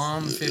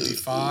Psalm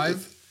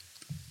 55.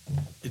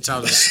 It's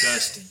out of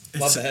Disgusting.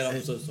 My bad,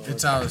 I'm so sorry.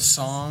 It's out of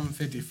Psalm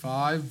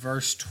 55,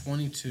 verse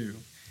 22.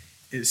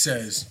 It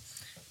says,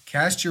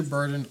 "Cast your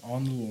burden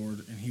on the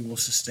Lord, and He will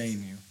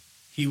sustain you.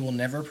 He will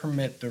never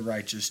permit the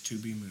righteous to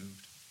be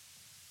moved."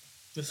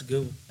 That's a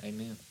good one.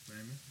 Amen.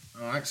 Amen.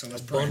 All right, so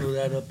let's Bundle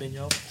pray. that up in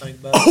y'all. Think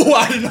about it. oh,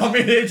 I did not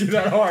mean to hit you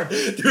that hard,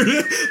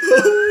 dude.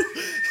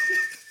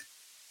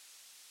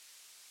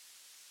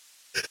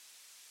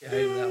 I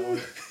hated that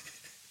one.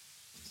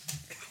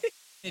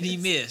 and he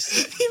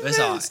missed. That's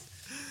all right.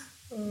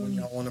 When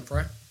y'all want to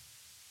pray?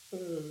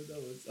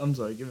 I'm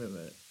sorry, give me a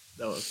minute.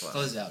 That was fun.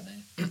 Close it out,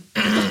 Dan.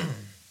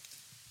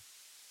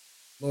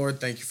 Lord,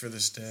 thank you for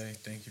this day.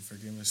 Thank you for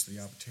giving us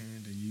the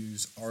opportunity to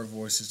use our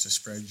voices to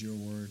spread your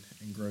word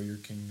and grow your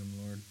kingdom,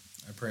 Lord.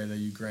 I pray that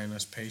you grant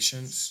us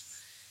patience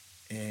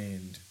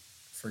and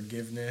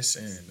forgiveness,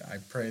 and I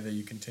pray that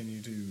you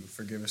continue to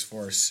forgive us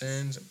for our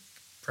sins.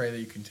 Pray that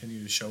you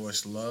continue to show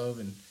us love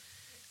and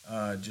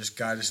just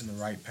guide us in the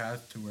right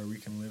path to where we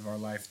can live our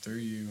life through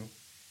you.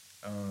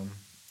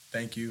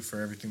 Thank you for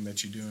everything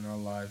that you do in our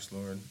lives,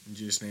 Lord. In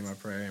Jesus' name I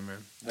pray, amen.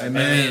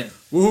 Amen.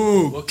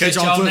 Woo! We'll catch catch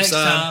you on the y'all flip next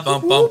side. time.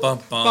 Bum, bum, bum,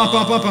 Bum, bum,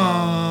 bum, bum.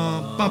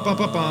 bum. Bum, bum,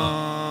 bum,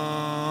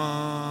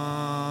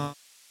 bum.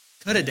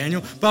 Cut it,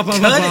 Daniel. Bum,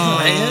 bum, Cut bum, it,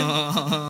 man. bum.